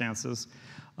circumstances.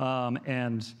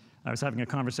 And I was having a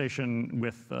conversation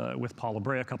with Paula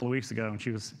Bray a couple of weeks ago, and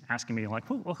she was asking me, like,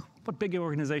 well, what big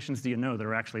organizations do you know that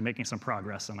are actually making some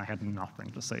progress? And I had nothing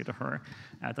to say to her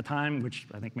at the time, which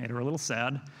I think made her a little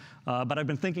sad. But I've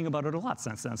been thinking about it a lot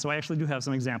since then. So I actually do have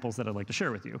some examples that I'd like to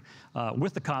share with you,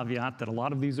 with the caveat that a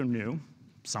lot of these are new.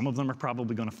 Some of them are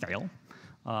probably going to fail.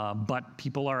 But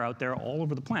people are out there all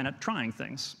over the planet trying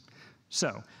things.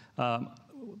 So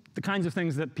the kinds of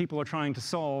things that people are trying to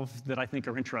solve that I think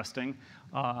are interesting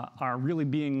are really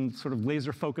being sort of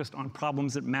laser focused on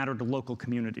problems that matter to local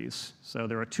communities. So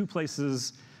there are two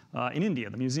places in India,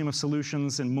 the Museum of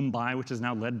Solutions in Mumbai, which is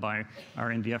now led by our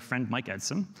NDF friend Mike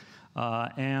Edson,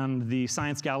 and the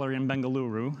Science Gallery in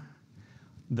Bengaluru,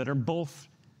 that are both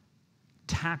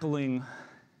tackling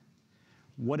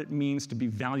what it means to be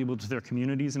valuable to their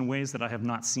communities in ways that I have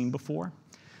not seen before.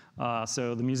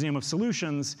 So the Museum of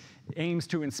Solutions aims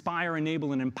to inspire,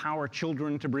 enable, and empower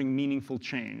children to bring meaningful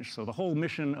change. So the whole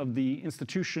mission of the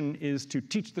institution is to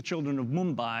teach the children of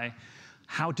Mumbai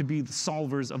how to be the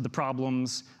solvers of the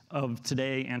problems of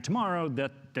today and tomorrow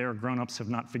that their grown-ups have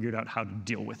not figured out how to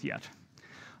deal with yet.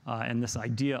 And this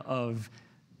idea of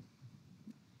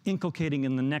inculcating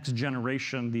in the next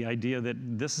generation the idea that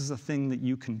this is a thing that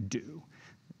you can do.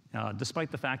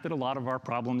 Despite the fact that a lot of our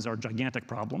problems are gigantic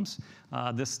problems,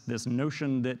 this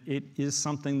notion that it is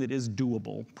something that is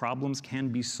doable, problems can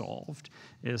be solved,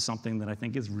 is something that I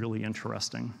think is really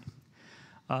interesting.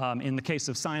 In the case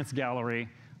of Science Gallery,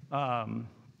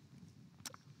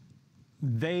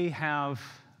 they have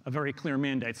a very clear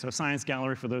mandate. So Science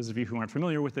Gallery, for those of you who aren't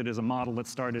familiar with it, is a model that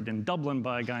started in Dublin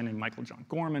by a guy named Michael John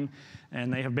Gorman,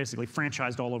 and they have basically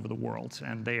franchised all over the world.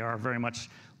 And they are very much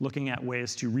looking at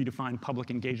ways to redefine public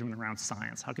engagement around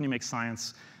science. How can you make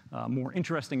science more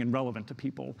interesting and relevant to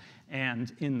people?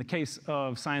 And in the case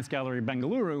of Science Gallery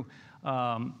Bengaluru,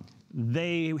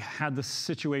 they had the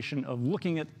situation of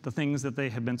looking at the things that they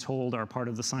had been told are part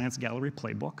of the Science Gallery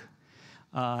playbook,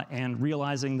 and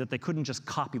realizing that they couldn't just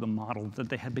copy the model that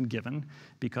they had been given,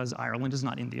 because Ireland is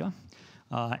not India.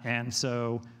 And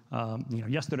so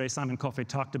yesterday Simon Coffey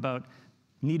talked about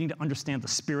needing to understand the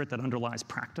spirit that underlies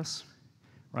practice.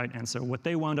 Right? And so what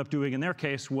they wound up doing in their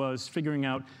case was figuring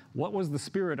out what was the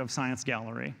spirit of Science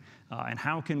Gallery, and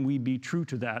how can we be true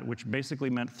to that, which basically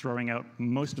meant throwing out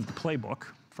most of the playbook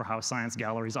for how science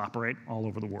galleries operate all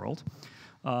over the world.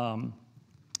 And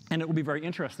it will be very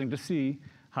interesting to see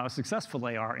how successful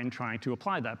they are in trying to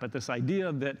apply that. But this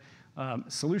idea that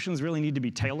solutions really need to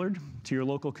be tailored to your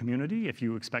local community if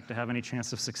you expect to have any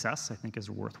chance of success, I think is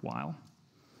worthwhile.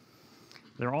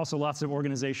 There are also lots of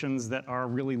organizations that are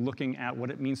really looking at what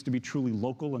it means to be truly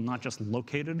local and not just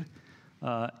located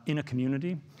in a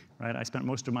community. Right? I spent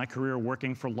most of my career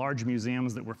working for large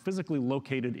museums that were physically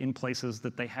located in places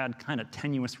that they had kind of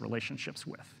tenuous relationships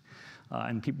with.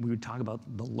 And we would talk about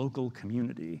the local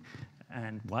community,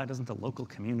 and why doesn't the local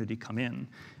community come in?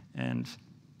 And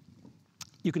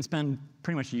you can spend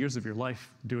pretty much years of your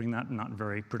life doing that, not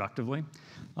very productively.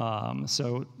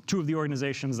 So two of the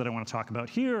organizations that I want to talk about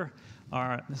here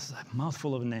are, this is a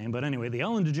mouthful of a name, but anyway, the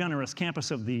Ellen DeGeneres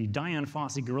campus of the Dian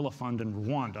Fossey Gorilla Fund in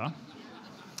Rwanda,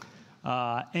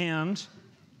 and,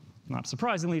 not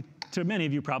surprisingly to many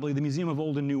of you probably, the Museum of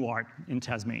Old and New Art in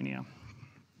Tasmania.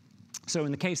 So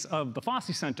in the case of the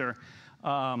Fossey Center,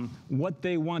 what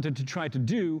they wanted to try to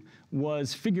do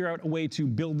was figure out a way to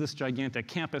build this gigantic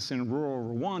campus in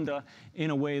rural Rwanda in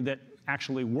a way that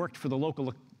actually worked for the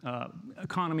local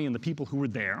economy and the people who were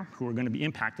there, who were going to be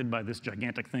impacted by this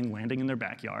gigantic thing landing in their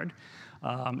backyard.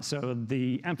 So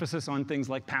the emphasis on things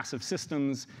like passive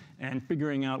systems and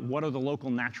figuring out what are the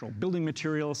local natural building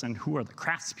materials and who are the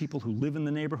craftspeople who live in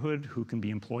the neighborhood who can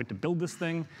be employed to build this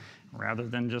thing, rather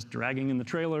than just dragging in the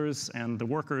trailers and the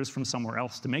workers from somewhere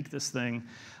else to make this thing,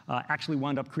 actually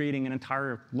wound up creating an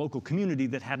entire local community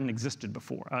that hadn't existed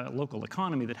before, a local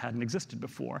economy that hadn't existed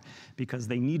before, because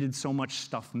they needed so much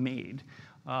stuff made.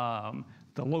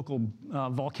 The local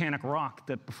volcanic rock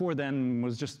that before then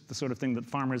was just the sort of thing that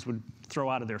farmers would throw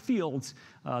out of their fields,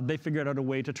 they figured out a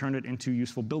way to turn it into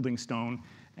useful building stone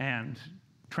and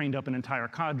trained up an entire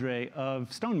cadre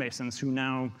of stonemasons who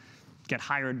now get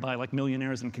hired by like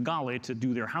millionaires in Kigali to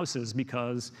do their houses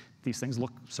because these things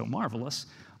look so marvelous.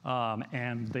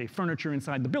 And the furniture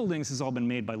inside the buildings has all been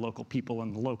made by local people,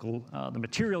 and the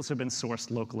materials have been sourced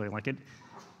locally. Like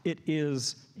it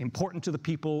is important to the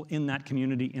people in that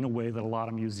community in a way that a lot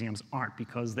of museums aren't,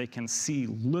 because they can see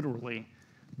literally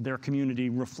their community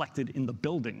reflected in the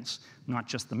buildings, not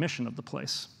just the mission of the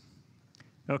place.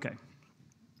 Okay.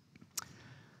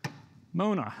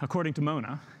 Mona, according to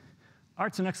Mona,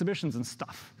 arts and exhibitions and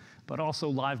stuff, but also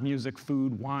live music,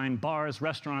 food, wine, bars,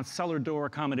 restaurants, cellar door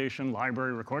accommodation,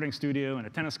 library, recording studio, and a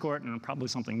tennis court, and probably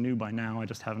something new by now. I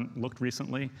just haven't looked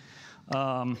recently.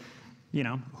 You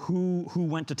know, who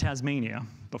went to Tasmania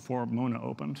before Mona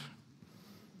opened?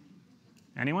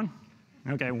 Anyone?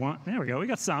 Okay, one, there we go, we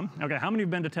got some. Okay, how many have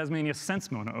been to Tasmania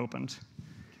since Mona opened?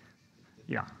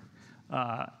 Yeah.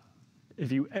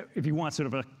 If you want sort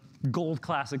of a gold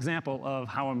class example of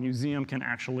how a museum can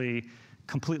actually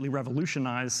completely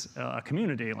revolutionize a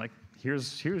community, like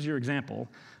here's your example.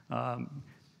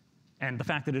 And the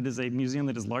fact that it is a museum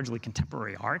that is largely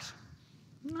contemporary art,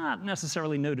 not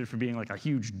necessarily noted for being like a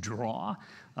huge draw,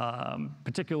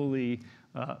 particularly,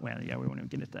 well, yeah, we won't even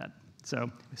get at that.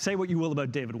 So say what you will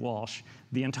about David Walsh,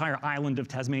 the entire island of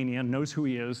Tasmania knows who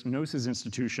he is, knows his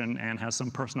institution, and has some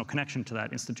personal connection to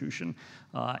that institution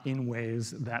in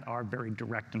ways that are very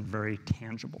direct and very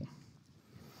tangible.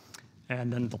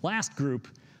 And then the last group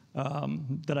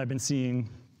that I've been seeing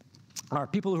are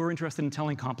people who are interested in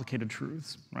telling complicated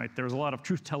truths, right? There's a lot of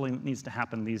truth-telling that needs to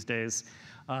happen these days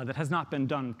that has not been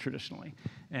done traditionally.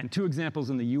 And two examples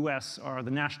in the US are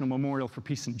the National Memorial for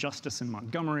Peace and Justice in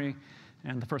Montgomery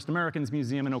and the First Americans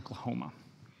Museum in Oklahoma.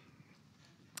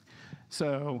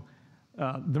 So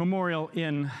the memorial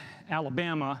in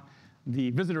Alabama,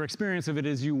 the visitor experience of it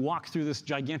is you walk through this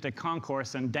gigantic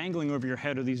concourse, and dangling over your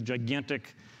head are these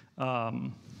gigantic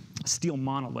steel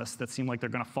monoliths that seem like they're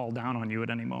going to fall down on you at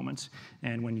any moment.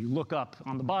 And when you look up,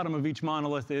 on the bottom of each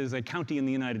monolith is a county in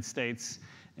the United States.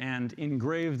 And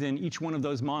engraved in each one of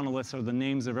those monoliths are the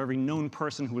names of every known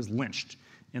person who was lynched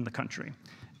in the country.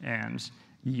 And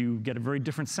you get a very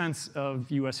different sense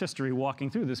of US history walking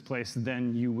through this place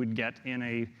than you would get in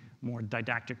a more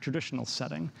didactic traditional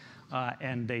setting.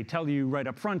 And they tell you right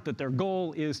up front that their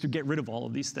goal is to get rid of all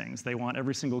of these things. They want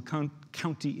every single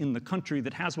county in the country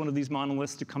that has one of these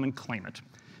monoliths to come and claim it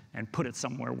and put it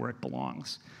somewhere where it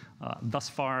belongs. Thus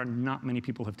far, not many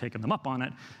people have taken them up on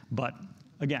it, but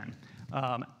again,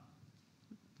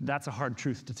 that's a hard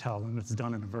truth to tell, and it's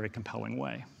done in a very compelling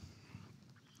way.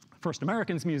 First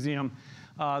Americans Museum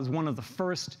is one of the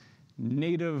first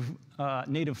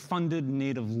native-funded,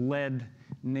 native-led,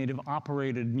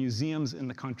 native-operated museums in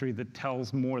the country that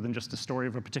tells more than just a story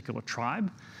of a particular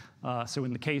tribe. So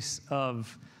in the case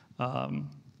of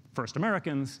First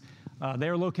Americans, they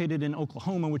are located in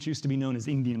Oklahoma, which used to be known as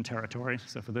Indian Territory.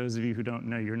 So for those of you who don't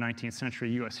know your 19th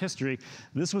century US history,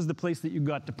 this was the place that you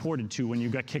got deported to when you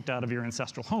got kicked out of your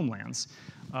ancestral homelands.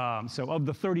 So of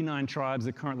the 39 tribes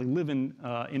that currently live in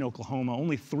Oklahoma,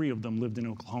 only 3 of them lived in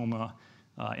Oklahoma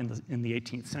in the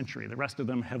 18th century. The rest of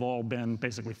them have all been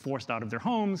basically forced out of their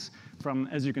homes from,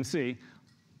 as you can see,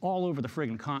 all over the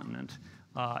friggin' continent,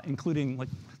 including, like,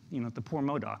 the poor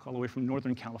Modoc, all the way from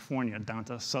northern California down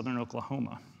to southern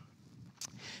Oklahoma.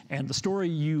 And the story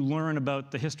you learn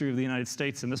about the history of the United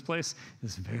States in this place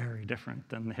is very different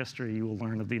than the history you will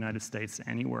learn of the United States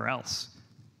anywhere else.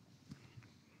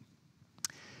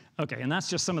 Okay, and that's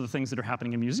just some of the things that are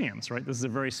happening in museums, right? This is a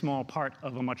very small part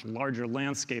of a much larger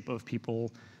landscape of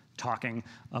people talking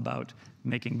about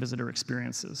making visitor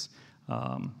experiences.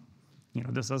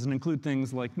 This doesn't include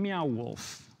things like Meow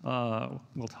Wolf.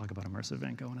 We'll talk about immersive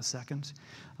Van Gogh in a second.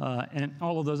 And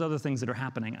all of those other things that are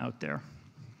happening out there.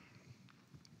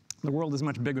 The world is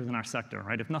much bigger than our sector,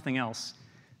 right? If nothing else,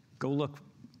 go look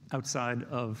outside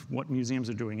of what museums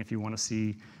are doing if you want to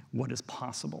see what is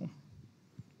possible.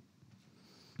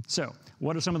 So,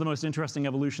 what are some of the most interesting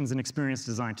evolutions in experience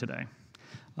design today?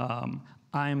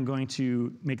 I am going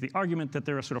to make the argument that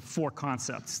there are sort of 4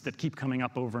 concepts that keep coming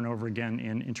up over and over again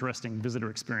in interesting visitor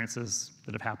experiences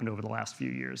that have happened over the last few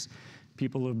years.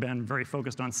 People have been very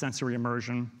focused on sensory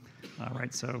immersion,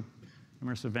 right? So,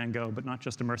 immersive Van Gogh, but not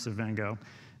just immersive Van Gogh.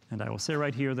 And I will say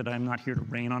right here that I'm not here to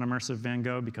rain on immersive Van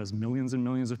Gogh because millions and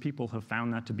millions of people have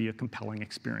found that to be a compelling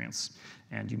experience.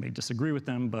 And you may disagree with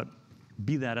them, but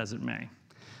be that as it may.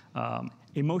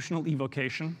 Emotional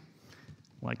evocation,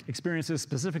 like experiences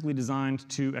specifically designed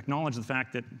to acknowledge the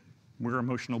fact that we're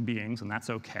emotional beings, and that's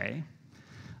okay.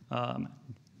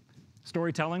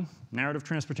 Storytelling, narrative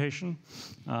transportation,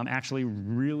 actually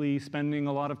really spending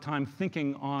a lot of time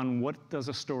thinking on what does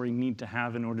a story need to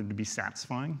have in order to be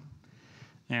satisfying.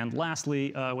 And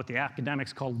lastly, what the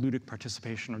academics call ludic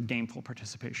participation or gameful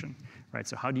participation, right?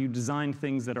 So how do you design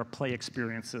things that are play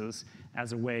experiences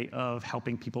as a way of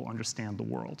helping people understand the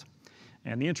world?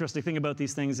 And the interesting thing about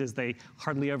these things is they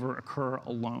hardly ever occur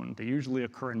alone. They usually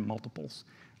occur in multiples,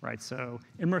 right? So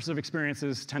immersive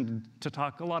experiences tend to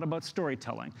talk a lot about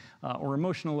storytelling, or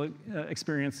emotional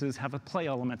experiences have a play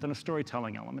element and a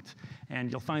storytelling element.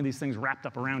 And you'll find these things wrapped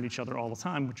up around each other all the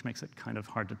time, which makes it kind of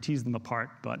hard to tease them apart,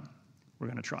 but we're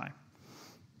going to try.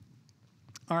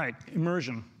 All right,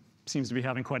 immersion seems to be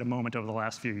having quite a moment over the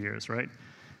last few years, right?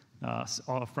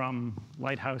 All from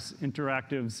Lighthouse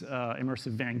Interactive's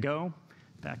immersive Van Gogh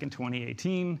back in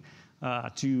 2018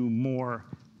 to more,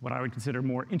 what I would consider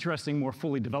more interesting, more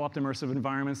fully developed immersive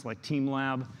environments like Team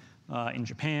Lab in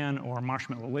Japan or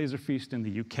Marshmallow Laser Feast in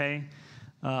the UK.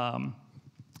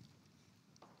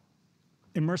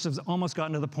 Immersive's almost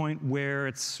gotten to the point where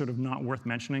it's sort of not worth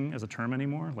mentioning as a term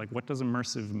anymore. Like, what does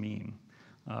immersive mean?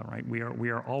 Right? We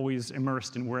are always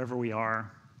immersed in wherever we are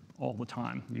all the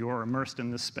time. You are immersed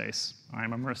in this space. I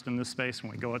am immersed in this space.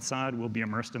 When we go outside, we'll be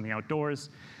immersed in the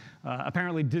outdoors.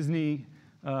 Apparently, Disney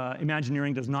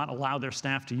Imagineering does not allow their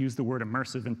staff to use the word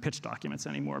immersive in pitch documents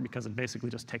anymore because it basically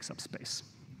just takes up space.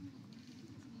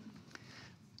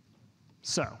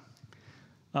 So,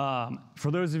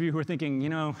 for those of you who are thinking,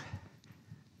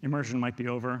 immersion might be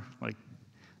over, like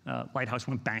Lighthouse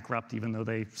went bankrupt, even though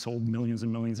they sold millions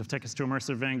and millions of tickets to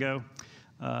immersive Van Gogh.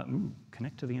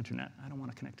 Connect to the internet. I don't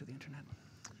want to connect to the internet.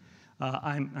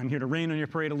 I'm here to rain on your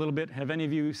parade a little bit. Have any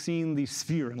of you seen the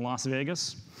Sphere in Las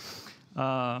Vegas?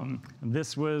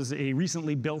 This was a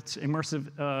recently built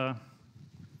immersive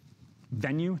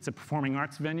venue. It's a performing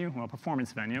arts venue, well,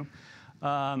 performance venue.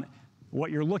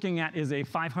 What you're looking at is a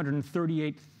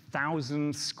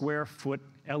 538,000 square foot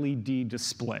LED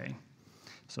display.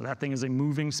 So that thing is a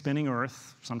moving, spinning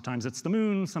Earth. Sometimes it's the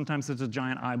moon, sometimes it's a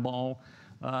giant eyeball.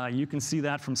 You can see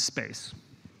that from space.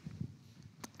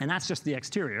 And that's just the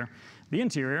exterior. The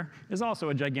interior is also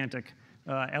a gigantic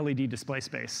LED display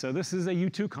space. So this is a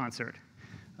U2 concert.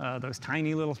 Those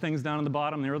tiny little things down on the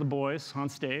bottom, there are the boys on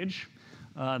stage.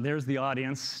 There's the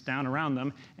audience down around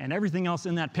them. And everything else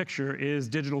in that picture is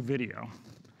digital video.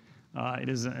 It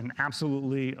is an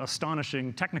absolutely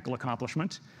astonishing technical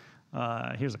accomplishment.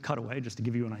 Here's a cutaway, just to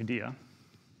give you an idea.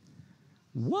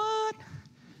 What?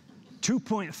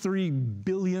 $2.3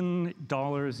 billion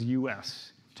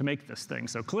US to make this thing.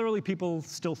 So clearly people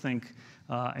still think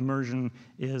immersion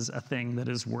is a thing that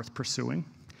is worth pursuing.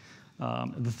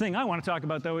 The thing I want to talk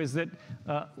about, though, is that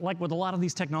like with a lot of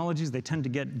these technologies, they tend to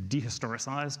get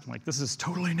dehistoricized. Like, this is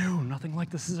totally new. Nothing like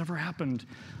this has ever happened.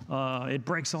 It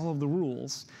breaks all of the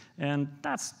rules. And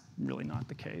that's really not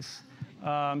the case.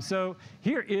 So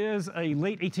here is a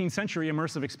late 18th century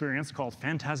immersive experience called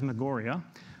Phantasmagoria,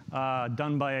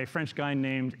 done by a French guy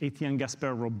named Etienne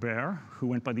Gaspard Robert, who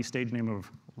went by the stage name of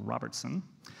Robertson,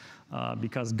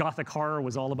 because Gothic horror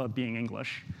was all about being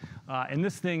English. And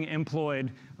this thing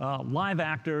employed live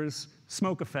actors,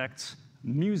 smoke effects,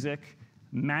 music,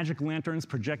 magic lanterns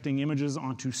projecting images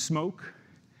onto smoke.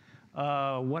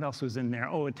 What else was in there?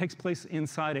 Oh, it takes place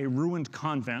inside a ruined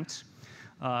convent.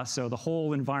 So the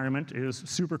whole environment is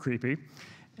super creepy.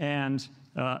 And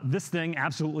this thing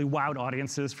absolutely wowed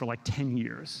audiences for like 10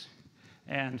 years.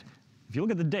 And if you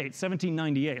look at the date,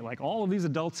 1798, like all of these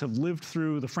adults have lived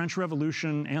through the French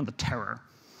Revolution and the Terror.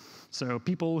 So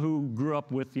people who grew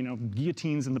up with,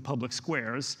 guillotines in the public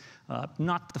squares,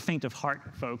 not the faint of heart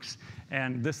folks.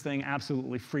 And this thing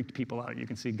absolutely freaked people out. You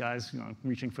can see guys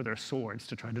reaching for their swords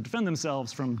to try to defend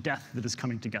themselves from death that is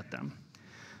coming to get them.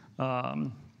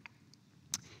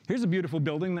 Here's a beautiful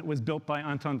building that was built by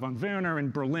Anton von Werner in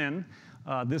Berlin.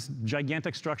 This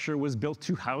gigantic structure was built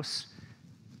to house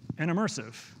an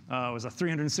immersive. It was a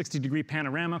 360-degree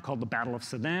panorama called the Battle of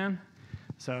Sedan.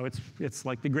 So it's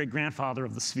like the great-grandfather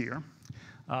of the Sphere.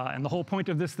 And the whole point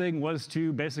of this thing was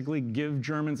to basically give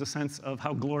Germans a sense of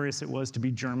how glorious it was to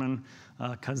be German,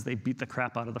 because they beat the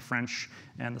crap out of the French,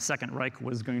 and the Second Reich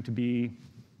was going to be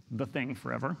the thing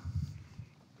forever.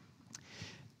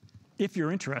 If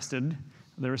you're interested,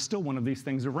 there is still one of these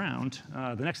things around.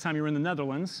 The next time you're in the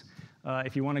Netherlands,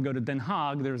 if you want to go to Den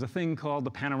Haag, there's a thing called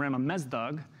the Panorama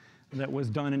Mesdag that was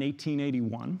done in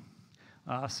 1881.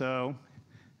 So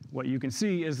what you can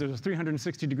see is there's a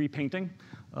 360-degree painting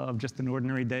of just an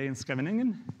ordinary day in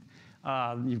Scheveningen.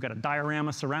 You've got a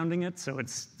diorama surrounding it, so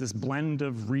it's this blend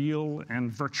of real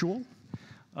and virtual.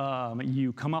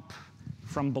 You come up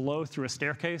from below through a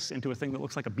staircase into a thing that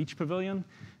looks like a beach pavilion.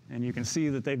 And you can see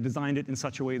that they've designed it in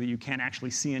such a way that you can't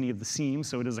actually see any of the seams,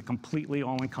 so it is a completely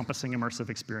all-encompassing immersive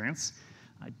experience.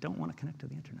 I don't want to connect to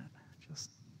the internet.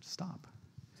 Just stop.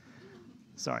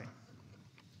 Sorry.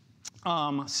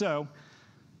 So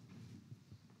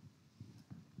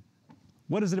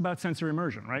what is it about sensory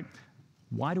immersion, right?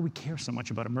 Why do we care so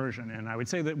much about immersion? And I would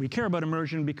say that we care about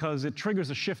immersion because it triggers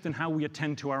a shift in how we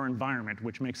attend to our environment,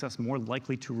 which makes us more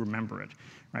likely to remember it,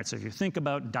 right? So if you think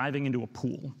about diving into a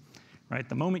pool, right?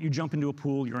 The moment you jump into a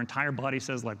pool, your entire body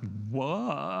says, like,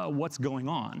 whoa, what's going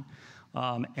on?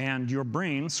 And your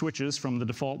brain switches from the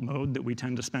default mode that we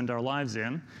tend to spend our lives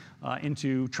in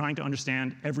into trying to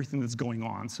understand everything that's going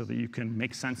on so that you can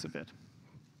make sense of it.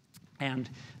 And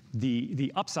the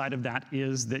upside of that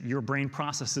is that your brain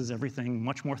processes everything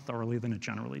much more thoroughly than it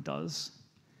generally does.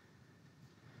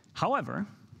 However,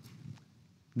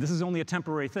 this is only a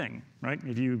temporary thing, right?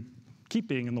 If you keep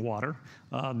being in the water,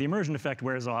 the immersion effect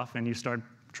wears off and you start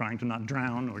trying to not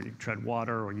drown, or you tread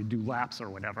water, or you do laps or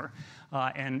whatever.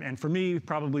 And for me,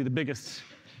 probably the biggest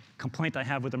complaint I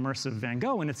have with immersive Van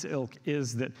Gogh and its ilk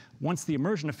is that once the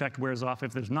immersion effect wears off,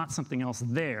 if there's not something else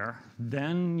there,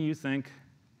 then you think,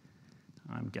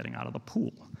 I'm getting out of the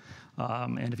pool.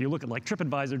 And if you look at like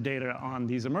TripAdvisor data on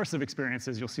these immersive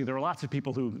experiences, you'll see there are lots of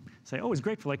people who say, oh, it was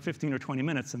great for like 15 or 20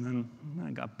 minutes, and then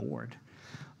I got bored.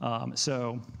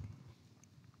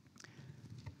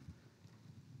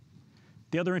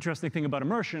 The other interesting thing about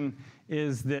immersion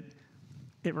is that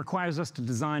It requires us to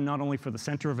design not only for the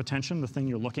center of attention, the thing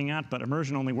you're looking at, but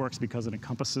immersion only works because it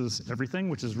encompasses everything,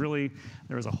 which is really,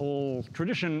 there is a whole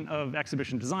tradition of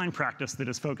exhibition design practice that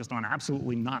is focused on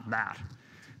absolutely not that.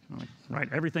 Right?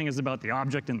 Everything is about the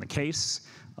object in the case,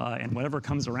 and whatever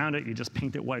comes around it, you just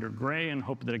paint it white or gray and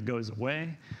hope that it goes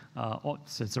away.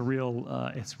 So it's a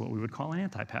real, it's what we would call an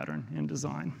anti-pattern in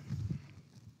design.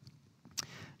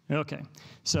 Okay,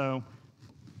 so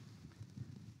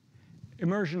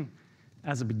immersion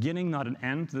as a beginning, not an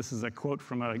end. This is a quote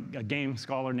from a game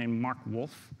scholar named Mark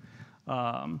Wolf.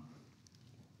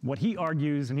 What he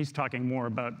argues, and he's talking more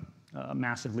about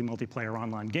massively multiplayer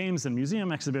online games and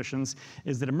museum exhibitions,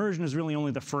 is that immersion is really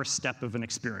only the first step of an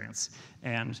experience.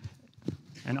 And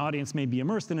an audience may be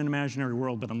immersed in an imaginary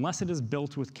world, but unless it is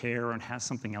built with care and has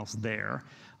something else there,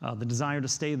 the desire to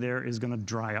stay there is going to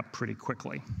dry up pretty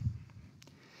quickly.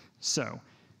 So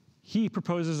he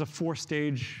proposes a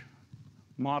 4-stage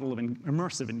model of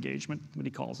immersive engagement, what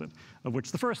he calls it, of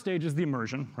which the first stage is the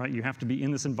immersion, right? You have to be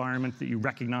in this environment that you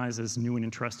recognize as new and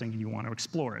interesting, and you want to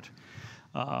explore it.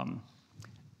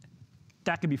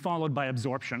 That could be followed by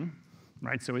absorption,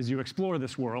 right? So as you explore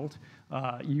this world,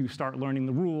 you start learning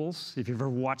the rules. If you've ever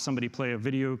watched somebody play a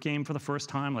video game for the first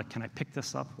time, like, can I pick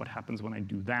this up? What happens when I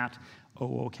do that?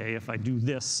 Oh, okay, if I do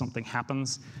this, something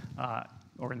happens.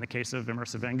 Or in the case of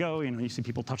immersive Van Gogh, you see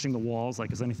people touching the walls,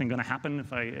 like, is anything going to happen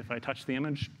if I touch the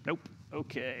image? Nope.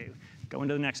 Okay, go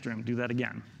into the next room, do that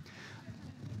again.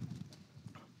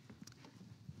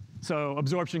 So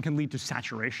absorption can lead to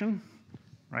saturation,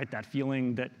 right? That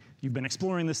feeling that you've been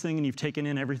exploring this thing and you've taken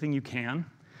in everything you can.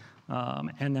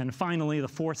 And then finally, the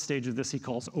 4th stage of this he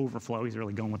calls overflow. He's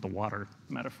really going with the water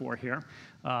metaphor here.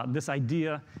 This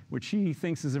idea, which he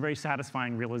thinks is a very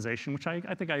satisfying realization, which I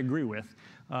think I agree with,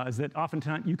 is that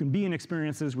oftentimes you can be in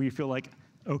experiences where you feel like,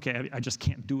 okay, I just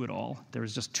can't do it all.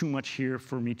 There's just too much here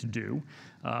for me to do.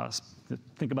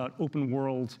 Think about open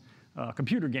world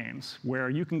computer games, where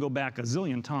you can go back a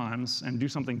zillion times and do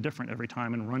something different every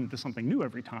time and run into something new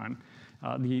every time.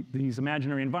 These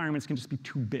imaginary environments can just be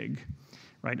too big.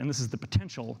 Right? And this is the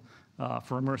potential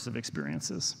for immersive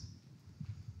experiences.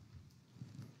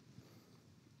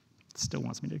 It still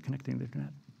wants me to connect to the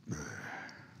internet.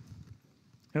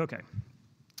 Okay,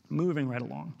 moving right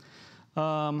along.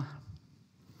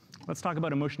 Let's talk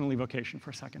about emotional evocation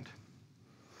for a second.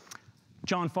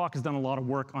 John Falk has done a lot of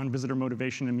work on visitor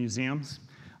motivation in museums.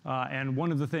 And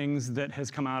one of the things that has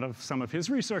come out of some of his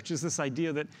research is this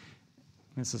idea that,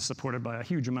 this is supported by a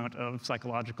huge amount of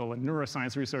psychological and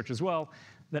neuroscience research as well,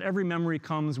 that every memory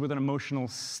comes with an emotional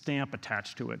stamp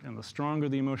attached to it. And the stronger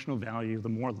the emotional value, the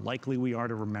more likely we are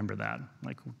to remember that.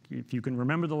 Like, if you can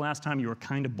remember the last time you were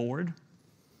kind of bored,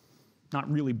 not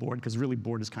really bored, because really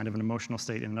bored is kind of an emotional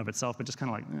state in and of itself, but just kind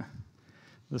of like, eh.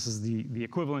 This is the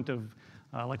equivalent of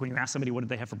like when you ask somebody what did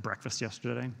they have for breakfast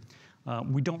yesterday.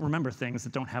 We don't remember things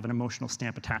that don't have an emotional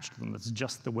stamp attached to them. That's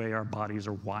just the way our bodies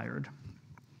are wired.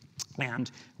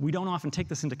 And we don't often take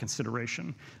this into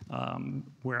consideration,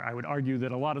 where I would argue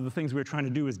that a lot of the things we're trying to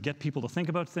do is get people to think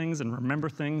about things and remember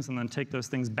things and then take those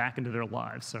things back into their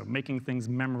lives. So making things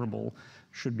memorable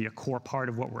should be a core part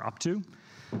of what we're up to.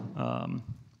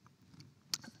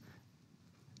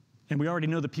 And we already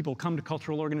know that people come to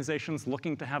cultural organizations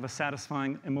looking to have a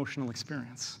satisfying emotional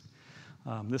experience.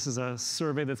 This is a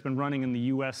survey that's been running in the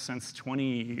US since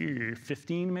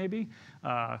 2015, maybe,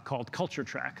 called Culture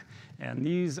Track. And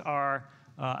these are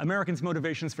Americans'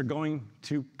 motivations for going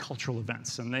to cultural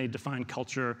events. And they define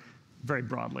culture very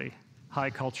broadly. High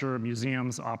culture,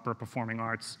 museums, opera, performing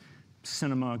arts,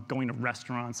 cinema, going to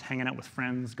restaurants, hanging out with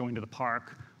friends, going to the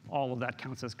park. All of that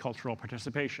counts as cultural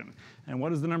participation. And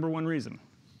what is the #1 reason?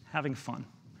 Having fun.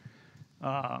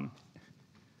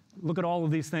 Look at all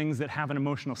of these things that have an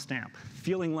emotional stamp.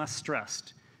 Feeling less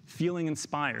stressed, feeling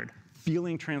inspired,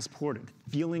 feeling transported,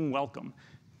 feeling welcome,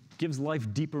 gives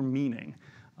life deeper meaning,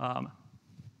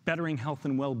 bettering health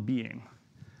and well-being.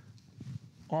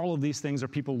 All of these things are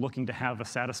people looking to have a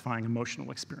satisfying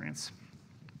emotional experience.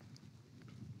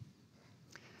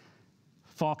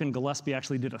 Falk and Gillespie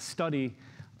actually did a study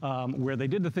where they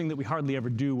did the thing that we hardly ever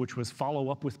do, which was follow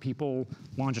up with people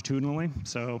longitudinally.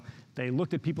 So they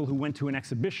looked at people who went to an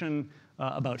exhibition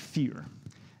about fear.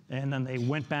 And then they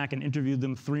went back and interviewed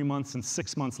them 3 months and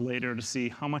 6 months later to see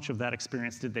how much of that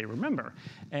experience did they remember.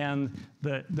 And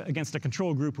against a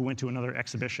control group who went to another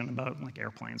exhibition about like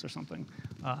airplanes or something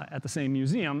at the same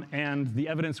museum. And the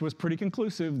evidence was pretty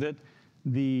conclusive that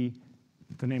the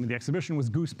name of the exhibition was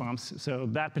Goosebumps. So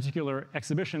that particular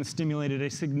exhibition stimulated a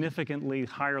significantly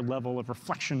higher level of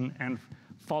reflection and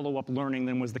follow-up learning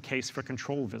than was the case for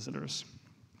control visitors.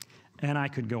 And I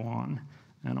could go on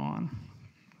and on.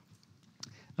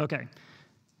 Okay,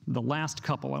 the last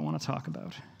couple I want to talk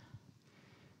about.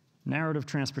 Narrative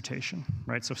transportation,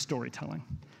 right? So storytelling,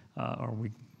 or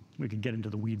we could get into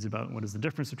the weeds about what is the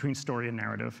difference between story and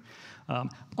narrative.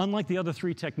 Unlike the other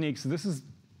three techniques, this is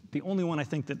the only one I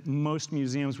think that most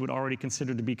museums would already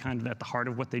consider to be kind of at the heart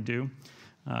of what they do,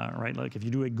 right? Like if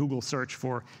you do a Google search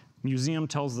for museum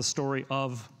tells the story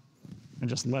of, and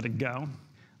just let it go,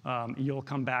 you'll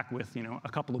come back with a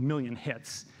couple of million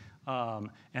hits.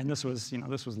 And this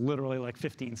was literally like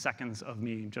 15 seconds of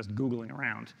me just Googling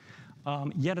around.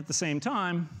 Yet at the same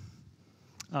time,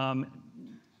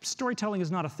 storytelling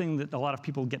is not a thing that a lot of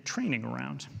people get training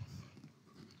around,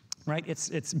 right?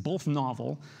 It's both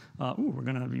novel. We're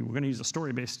gonna use a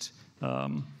story-based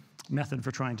method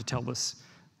for trying to tell this,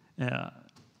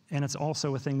 and it's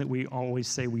also a thing that we always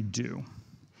say we do.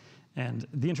 And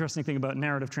the interesting thing about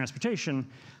narrative transportation,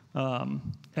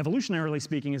 evolutionarily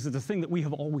speaking, is it's a thing that we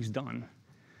have always done.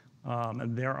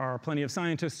 There are plenty of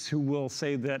scientists who will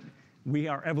say that we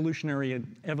are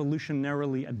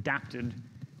evolutionarily adapted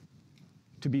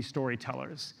to be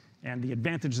storytellers. And the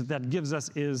advantage that that gives us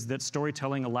is that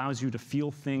storytelling allows you to feel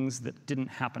things that didn't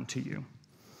happen to you,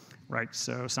 right?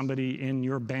 So somebody in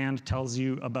your band tells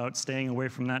you about staying away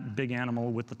from that big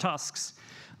animal with the tusks,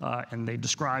 and they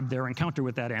describe their encounter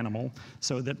with that animal,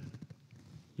 so that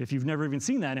if you've never even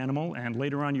seen that animal and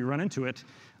later on you run into it,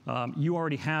 you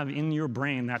already have in your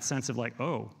brain that sense of like,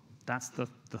 oh, that's the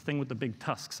thing with the big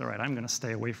tusks. All right, I'm going to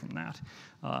stay away from that.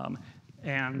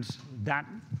 And that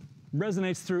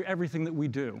resonates through everything that we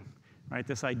do, right?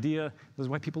 This idea, this is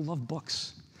why people love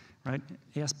books, right?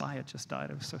 A.S. Byatt just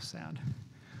died. It was so sad.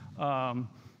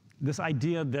 This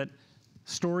idea that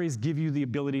stories give you the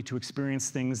ability to experience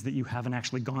things that you haven't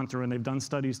actually gone through, and they've done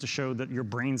studies to show that your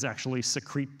brains actually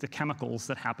secrete the chemicals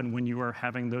that happen when you are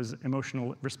having those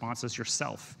emotional responses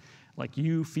yourself. Like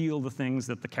you feel the things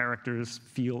that the characters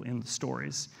feel in the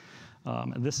stories.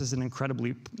 This is an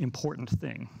incredibly important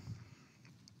thing.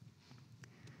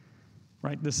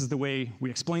 Right? This is the way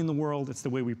we explain the world, it's the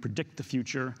way we predict the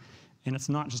future, and it's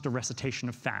not just a recitation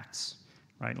of facts.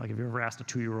 Right? Like if you ever asked a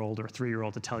 2-year-old or a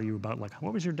 3-year-old to tell you about like,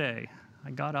 what was your day? I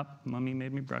got up, mommy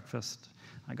made me breakfast,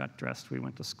 I got dressed, we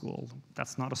went to school.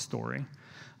 That's not a story.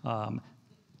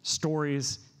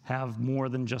 Stories have more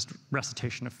than just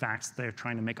recitation of facts. They're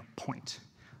trying to make a point,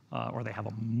 or they have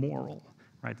a moral,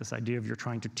 right? This idea of you're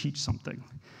trying to teach something.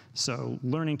 So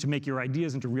learning to make your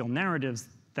ideas into real narratives,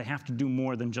 they have to do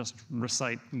more than just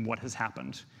recite what has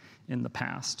happened in the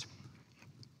past.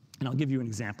 And I'll give you an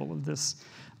example of this.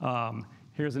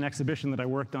 Here's an exhibition that I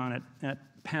worked on at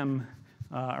PEM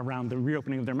around the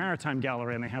reopening of their maritime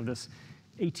gallery, and they have this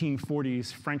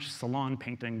 1840s French salon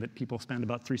painting that people spend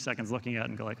about 3 seconds looking at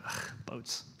and go like, ugh,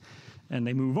 boats, and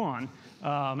they move on.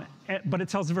 But it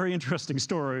tells a very interesting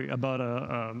story about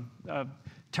a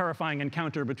terrifying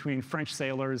encounter between French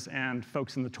sailors and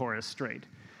folks in the Torres Strait.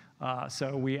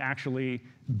 So we actually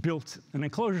built an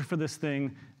enclosure for this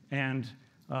thing and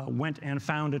went and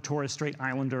found a Torres Strait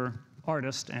Islander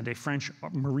artist and a French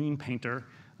marine painter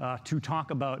to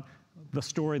talk about the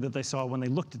story that they saw when they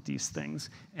looked at these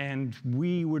things. And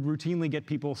we would routinely get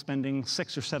people spending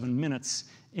 6 or 7 minutes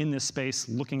in this space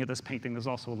looking at this painting. There's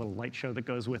also a little light show that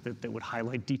goes with it that would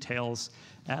highlight details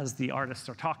as the artists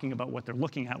are talking about what they're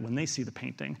looking at when they see the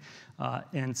painting.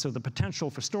 And so the potential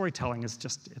for storytelling is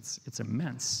just, it's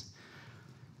immense.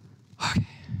 Okay,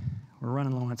 we're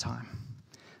running low on time.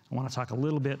 I want to talk a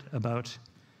little bit about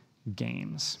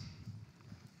games.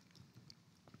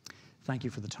 Thank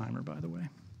you for the timer, by the way.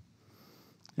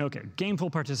 Okay,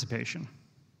 gameful participation.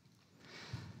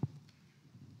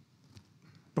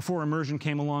 Before immersion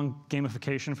came along,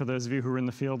 gamification, for those of you who were in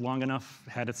the field long enough,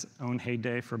 had its own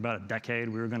heyday for about a decade.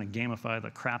 We were going to gamify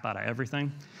the crap out of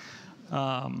everything.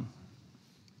 And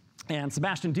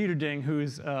Sebastian Dieterding,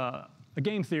 who's a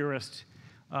game theorist,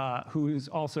 who's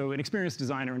also an experienced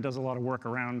designer and does a lot of work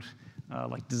around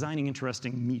like designing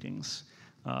interesting meetings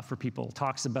for people,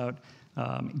 talks about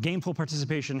gameful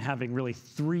participation having really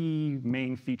 3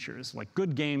 main features. Like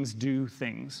good games do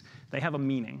things. They have a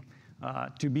meaning.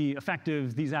 To be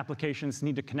effective, these applications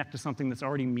need to connect to something that's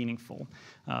already meaningful.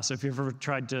 So if you've ever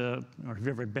tried to, or if you've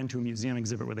ever been to a museum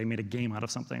exhibit where they made a game out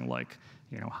of something like,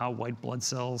 how white blood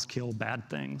cells kill bad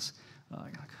things, you're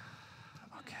like,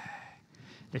 okay.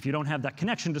 If you don't have that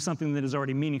connection to something that is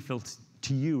already meaningful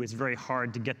to you, it's very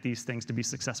hard to get these things to be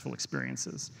successful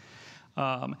experiences.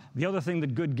 The other thing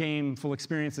that good gameful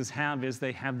experiences have is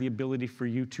they have the ability for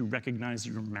you to recognize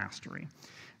your mastery.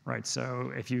 Right,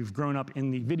 so if you've grown up in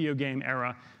the video game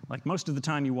era, like most of the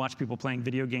time you watch people playing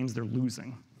video games, they're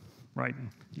losing. right?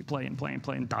 You play and play and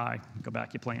play and die. You go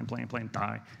back, you play and play and play and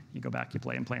die. You go back, you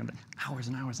play and play and hours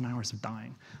and hours and hours of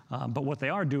dying. But what they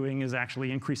are doing is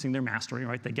actually increasing their mastery,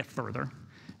 right? They get further.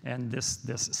 And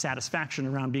this satisfaction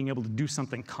around being able to do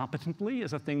something competently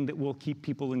is a thing that will keep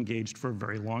people engaged for a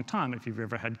very long time. If you've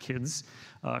ever had kids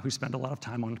who spend a lot of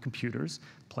time on computers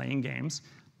playing games,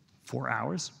 4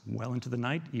 hours, well into the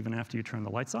night, even after you turn the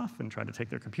lights off and try to take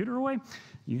their computer away,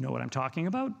 you know what I'm talking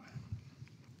about.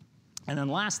 And then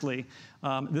lastly,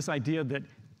 this idea that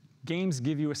games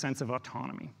give you a sense of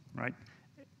autonomy, right?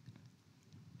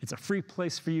 It's a free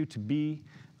place for you to be.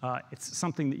 It's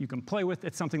something that you can play with.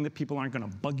 It's something that people aren't going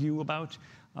to bug you about.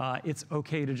 It's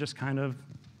OK to just kind of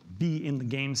be in the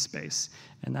game space.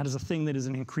 And that is a thing that is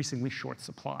in increasingly short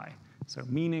supply. So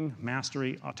meaning,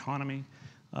 mastery, autonomy.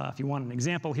 If you want an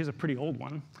example, here's a pretty old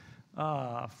one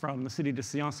from the Cité de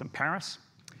Sciences in Paris.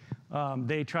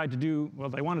 They tried to do, well,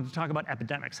 they wanted to talk about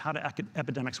epidemics. How do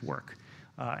epidemics work?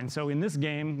 And so in this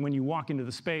game, when you walk into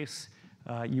the space,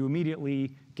 you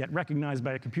immediately get recognized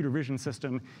by a computer vision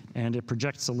system, and it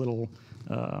projects a little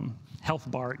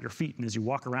health bar at your feet. And as you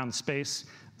walk around the space,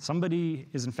 somebody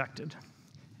is infected.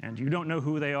 And you don't know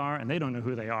who they are, and they don't know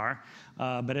who they are.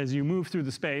 But as you move through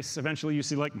the space, eventually you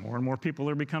see like more and more people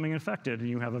are becoming infected. And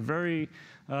you have a very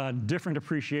different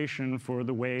appreciation for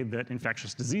the way that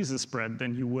infectious diseases spread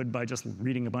than you would by just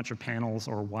reading a bunch of panels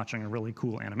or watching a really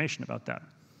cool animation about that.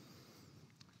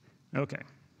 OK.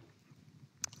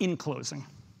 In closing,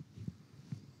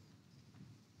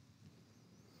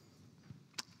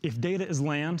 if data is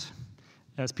land,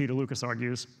 as Peter Lucas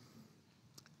argues,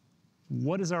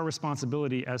 what is our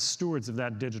responsibility as stewards of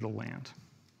that digital land?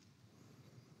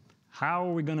 How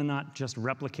are we going to not just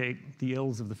replicate the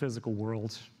ills of the physical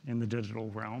world in the digital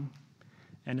realm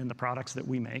and in the products that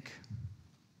we make?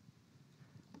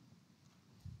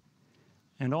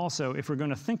 And also, if we're going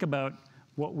to think about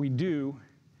what we do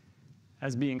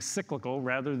as being cyclical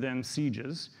rather than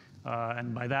sieges,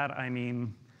 and by that I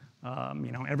mean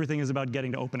everything is about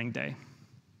getting to opening day.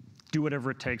 Do whatever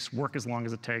it takes, work as long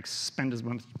as it takes, spend as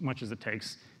much as it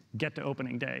takes, get to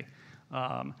opening day.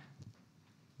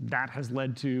 That has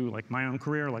led to, like my own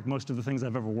career, like most of the things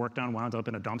I've ever worked on wound up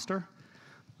in a dumpster.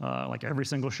 Like every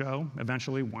single show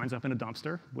eventually winds up in a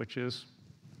dumpster, which is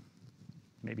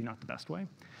maybe not the best way.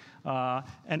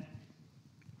 And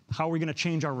how are we going to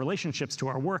change our relationships to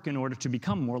our work in order to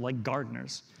become more like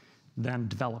gardeners than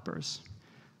developers?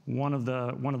 One of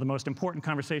the most important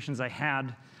conversations I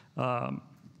had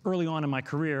early on in my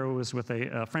career was with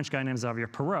a French guy named Xavier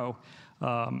Perrault,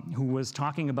 who was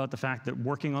talking about the fact that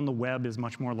working on the web is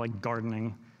much more like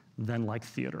gardening than like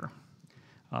theater.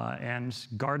 And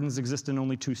gardens exist in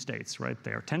only two states, right?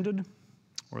 They are tended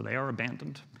or they are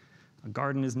abandoned. A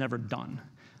garden is never done.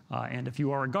 And if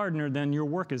you are a gardener, then your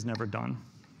work is never done.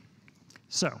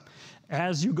 So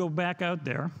as you go back out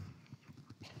there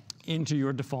into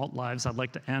your default lives, I'd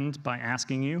like to end by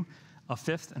asking you a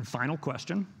fifth and final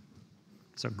question.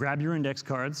 So grab your index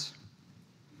cards.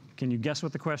 Can you guess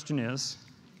what the question is?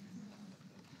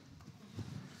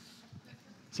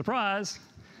 Surprise!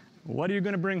 What are you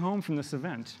going to bring home from this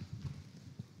event?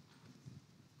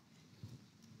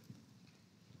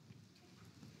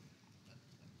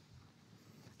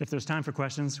 If there's time for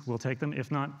questions, we'll take them.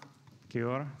 If not, kia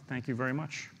ora. Thank you very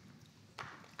much.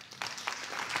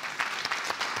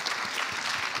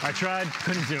 I tried,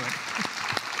 couldn't do it.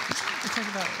 We'll take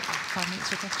about 5 minutes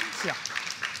for questions. Yeah.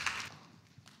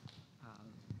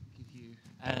 Give you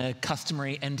a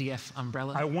customary NDF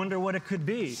umbrella. I wonder what it could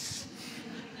be.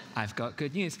 I've got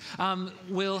good news.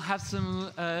 We'll have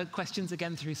some questions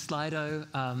again through Slido.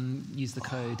 Use the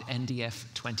code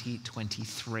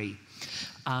NDF2023.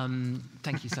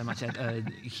 Thank you so much, Ed. A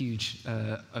huge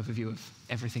overview of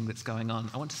everything that's going on.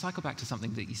 I want to cycle back to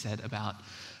something that you said about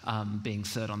being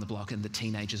third on the block and the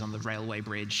teenagers on the railway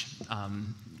bridge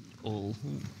all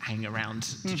hanging around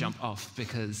to jump off,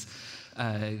 because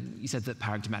you said that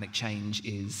paradigmatic change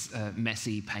is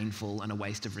messy, painful, and a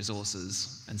waste of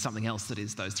resources. And something else that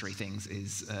is those three things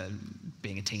is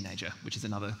being a teenager, which is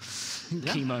another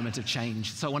key moment of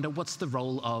change. So I wonder, what's the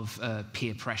role of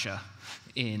peer pressure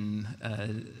in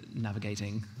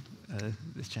navigating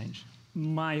this change?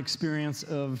 My experience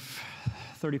of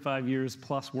 35 years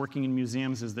plus working in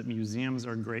museums is that museums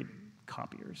are great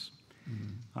copiers.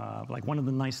 Like one of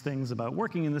the nice things about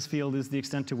working in this field is the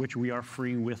extent to which we are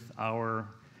free with our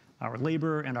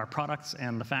labor and our products,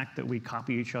 and the fact that we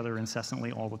copy each other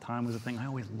incessantly all the time was a thing I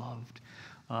always loved.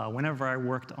 Whenever I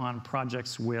worked on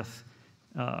projects with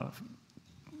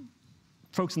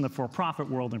folks in the for-profit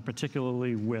world, and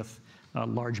particularly with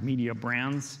large media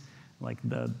brands, like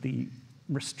the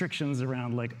restrictions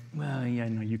around like, well, yeah,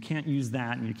 no, you can't use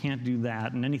that and you can't do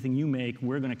that, and anything you make,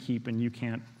 we're going to keep, and you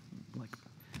can't, like,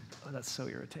 oh, that's so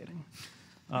irritating.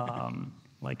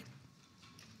 Like,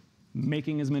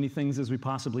 making as many things as we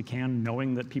possibly can,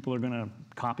 knowing that people are going to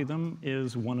copy them,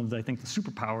 is one of the, I think, the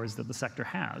superpowers that the sector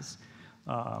has.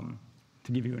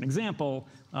 To give you an example,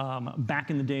 back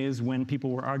in the days when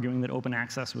people were arguing that open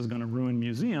access was going to ruin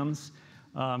museums,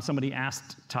 somebody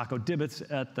asked Taco Dibbets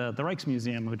at the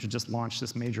Rijksmuseum, which had just launched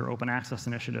this major open access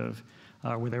initiative,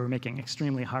 where they were making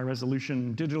extremely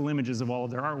high-resolution digital images of all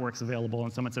of their artworks available.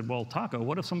 And someone said, well, Taco,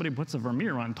 what if somebody puts a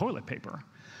Vermeer on toilet paper?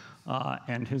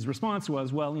 And his response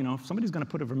was, well, you know, if somebody's going to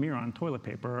put a Vermeer on toilet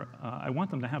paper, I want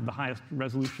them to have the highest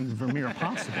resolution Vermeer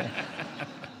possible.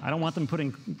 I don't want them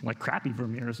putting like crappy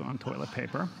Vermeers on toilet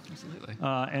paper. Absolutely.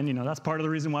 And you know, that's part of the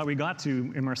reason why we got to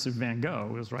immersive Van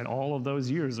Gogh, was right, all of those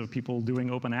years of people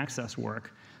doing open access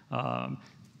work.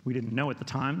 We didn't know at the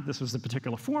time this was the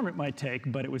particular form it might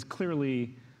take, but it was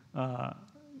clearly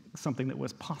something that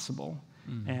was possible.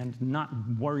 And not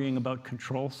worrying about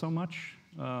control so much,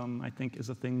 I think, is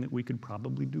a thing that we could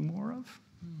probably do more of.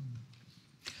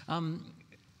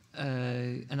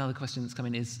 Another question that's come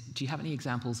in is, do you have any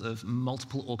examples of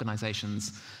multiple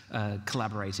organizations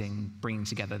collaborating, bringing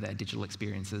together their digital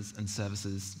experiences and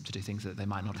services to do things that they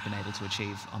might not have been able to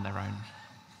achieve on their own?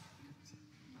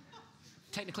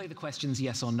 Technically, the question's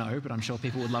yes or no, but I'm sure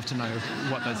people would love to know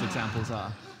what those examples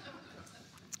are.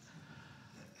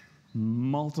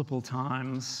 Multiple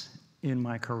times in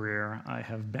my career, I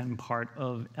have been part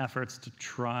of efforts to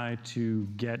try to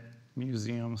get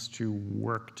museums to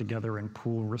work together and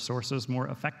pool resources more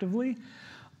effectively.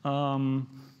 I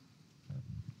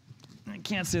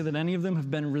can't say that any of them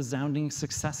have been resounding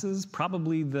successes.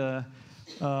 Probably the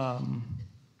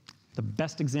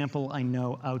best example I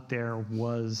know out there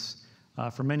was,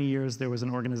 for many years, there was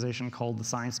an organization called the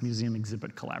Science Museum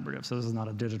Exhibit Collaborative. So this is not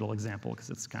a digital example because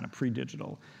it's kind of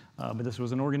pre-digital. But this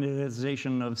was an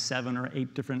organization of 7 or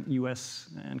 8 different US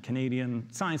and Canadian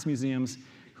science museums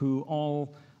who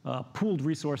all pooled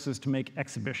resources to make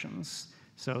exhibitions.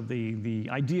 So the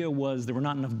idea was there were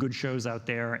not enough good shows out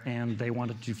there, and they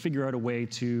wanted to figure out a way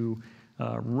to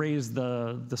raise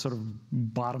the sort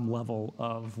of bottom level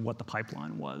of what the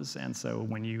pipeline was. And so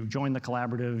when you joined the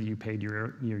collaborative, you paid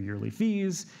your yearly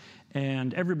fees,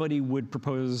 and everybody would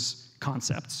propose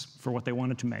concepts for what they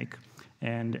wanted to make.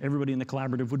 And everybody in the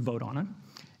collaborative would vote on it.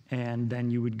 And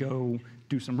then you would go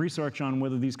do some research on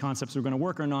whether these concepts were going to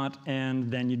work or not,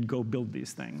 and then you'd go build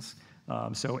these things.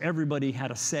 So everybody had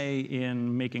a say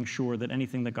in making sure that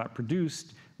anything that got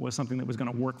produced was something that was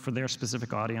going to work for their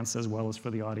specific audience as well as for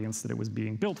the audience that it was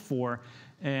being built for.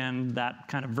 And that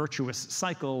kind of virtuous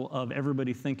cycle of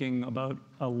everybody thinking about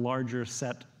a larger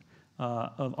set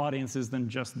of audiences than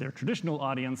just their traditional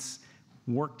audience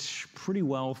worked pretty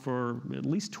well for at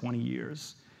least 20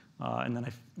 years. And then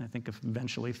I think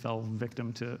eventually fell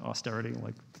victim to austerity,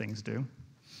 like things do.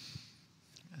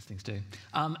 As things do.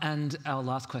 And our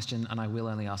last question, and I will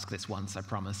only ask this once, I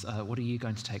promise. What are you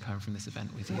going to take home from this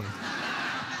event with you?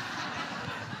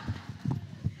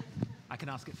 I can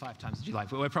ask it 5 times if you like,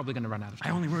 but we're probably going to run out of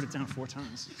time. I only wrote it down 4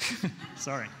 times.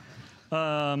 Sorry.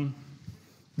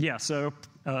 Yeah, so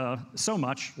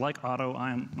much. Like Otto,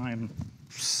 I am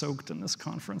soaked in this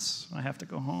conference. I have to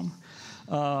go home.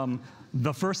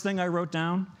 The first thing I wrote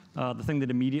down, the thing that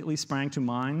immediately sprang to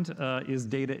mind, is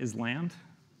data is land.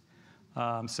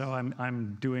 So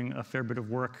I'm doing a fair bit of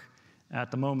work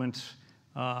at the moment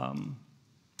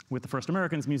with the First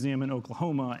Americans Museum in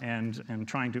Oklahoma and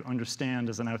trying to understand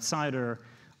as an outsider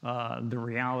the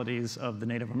realities of the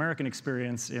Native American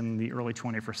experience in the early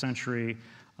 21st century.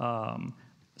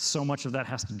 So much of that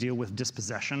has to deal with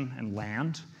dispossession and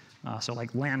land. So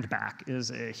like land back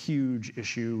is a huge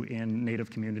issue in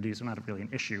Native communities. Well, not really an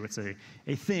issue, it's a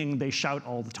thing they shout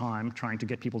all the time, trying to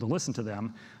get people to listen to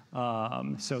them.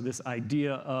 So this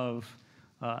idea of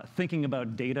thinking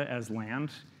about data as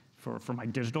land for my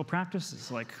digital practice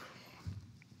is like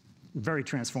very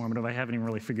transformative. I haven't even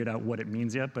really figured out what it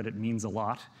means yet, but it means a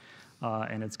lot.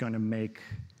 And it's going to make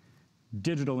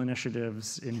digital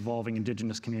initiatives involving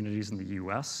indigenous communities in the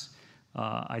US,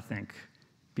 I think,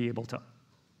 be able to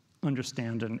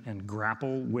understand and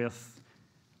grapple with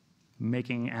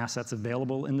making assets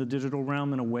available in the digital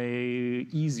realm in a way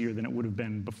easier than it would have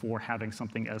been before having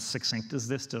something as succinct as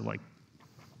this to like,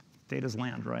 data's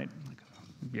land, right? Like,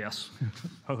 yes.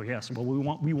 Oh, yes. Well,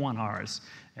 we want ours,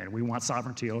 and we want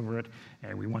sovereignty over it,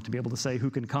 and we want to be able to say who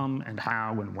can come and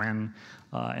how and when,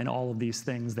 and all of these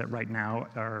things that right now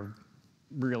are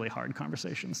really hard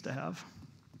conversations to have.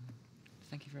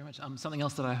 Thank you very much. Something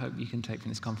else that I hope you can take from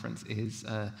this conference is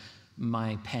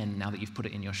my pen now that you've put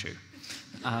it in your shoe.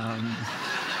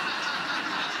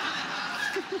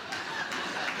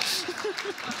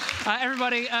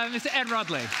 Everybody, Mr. Ed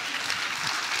Rodley.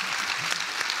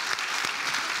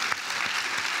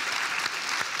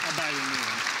 I'll buy you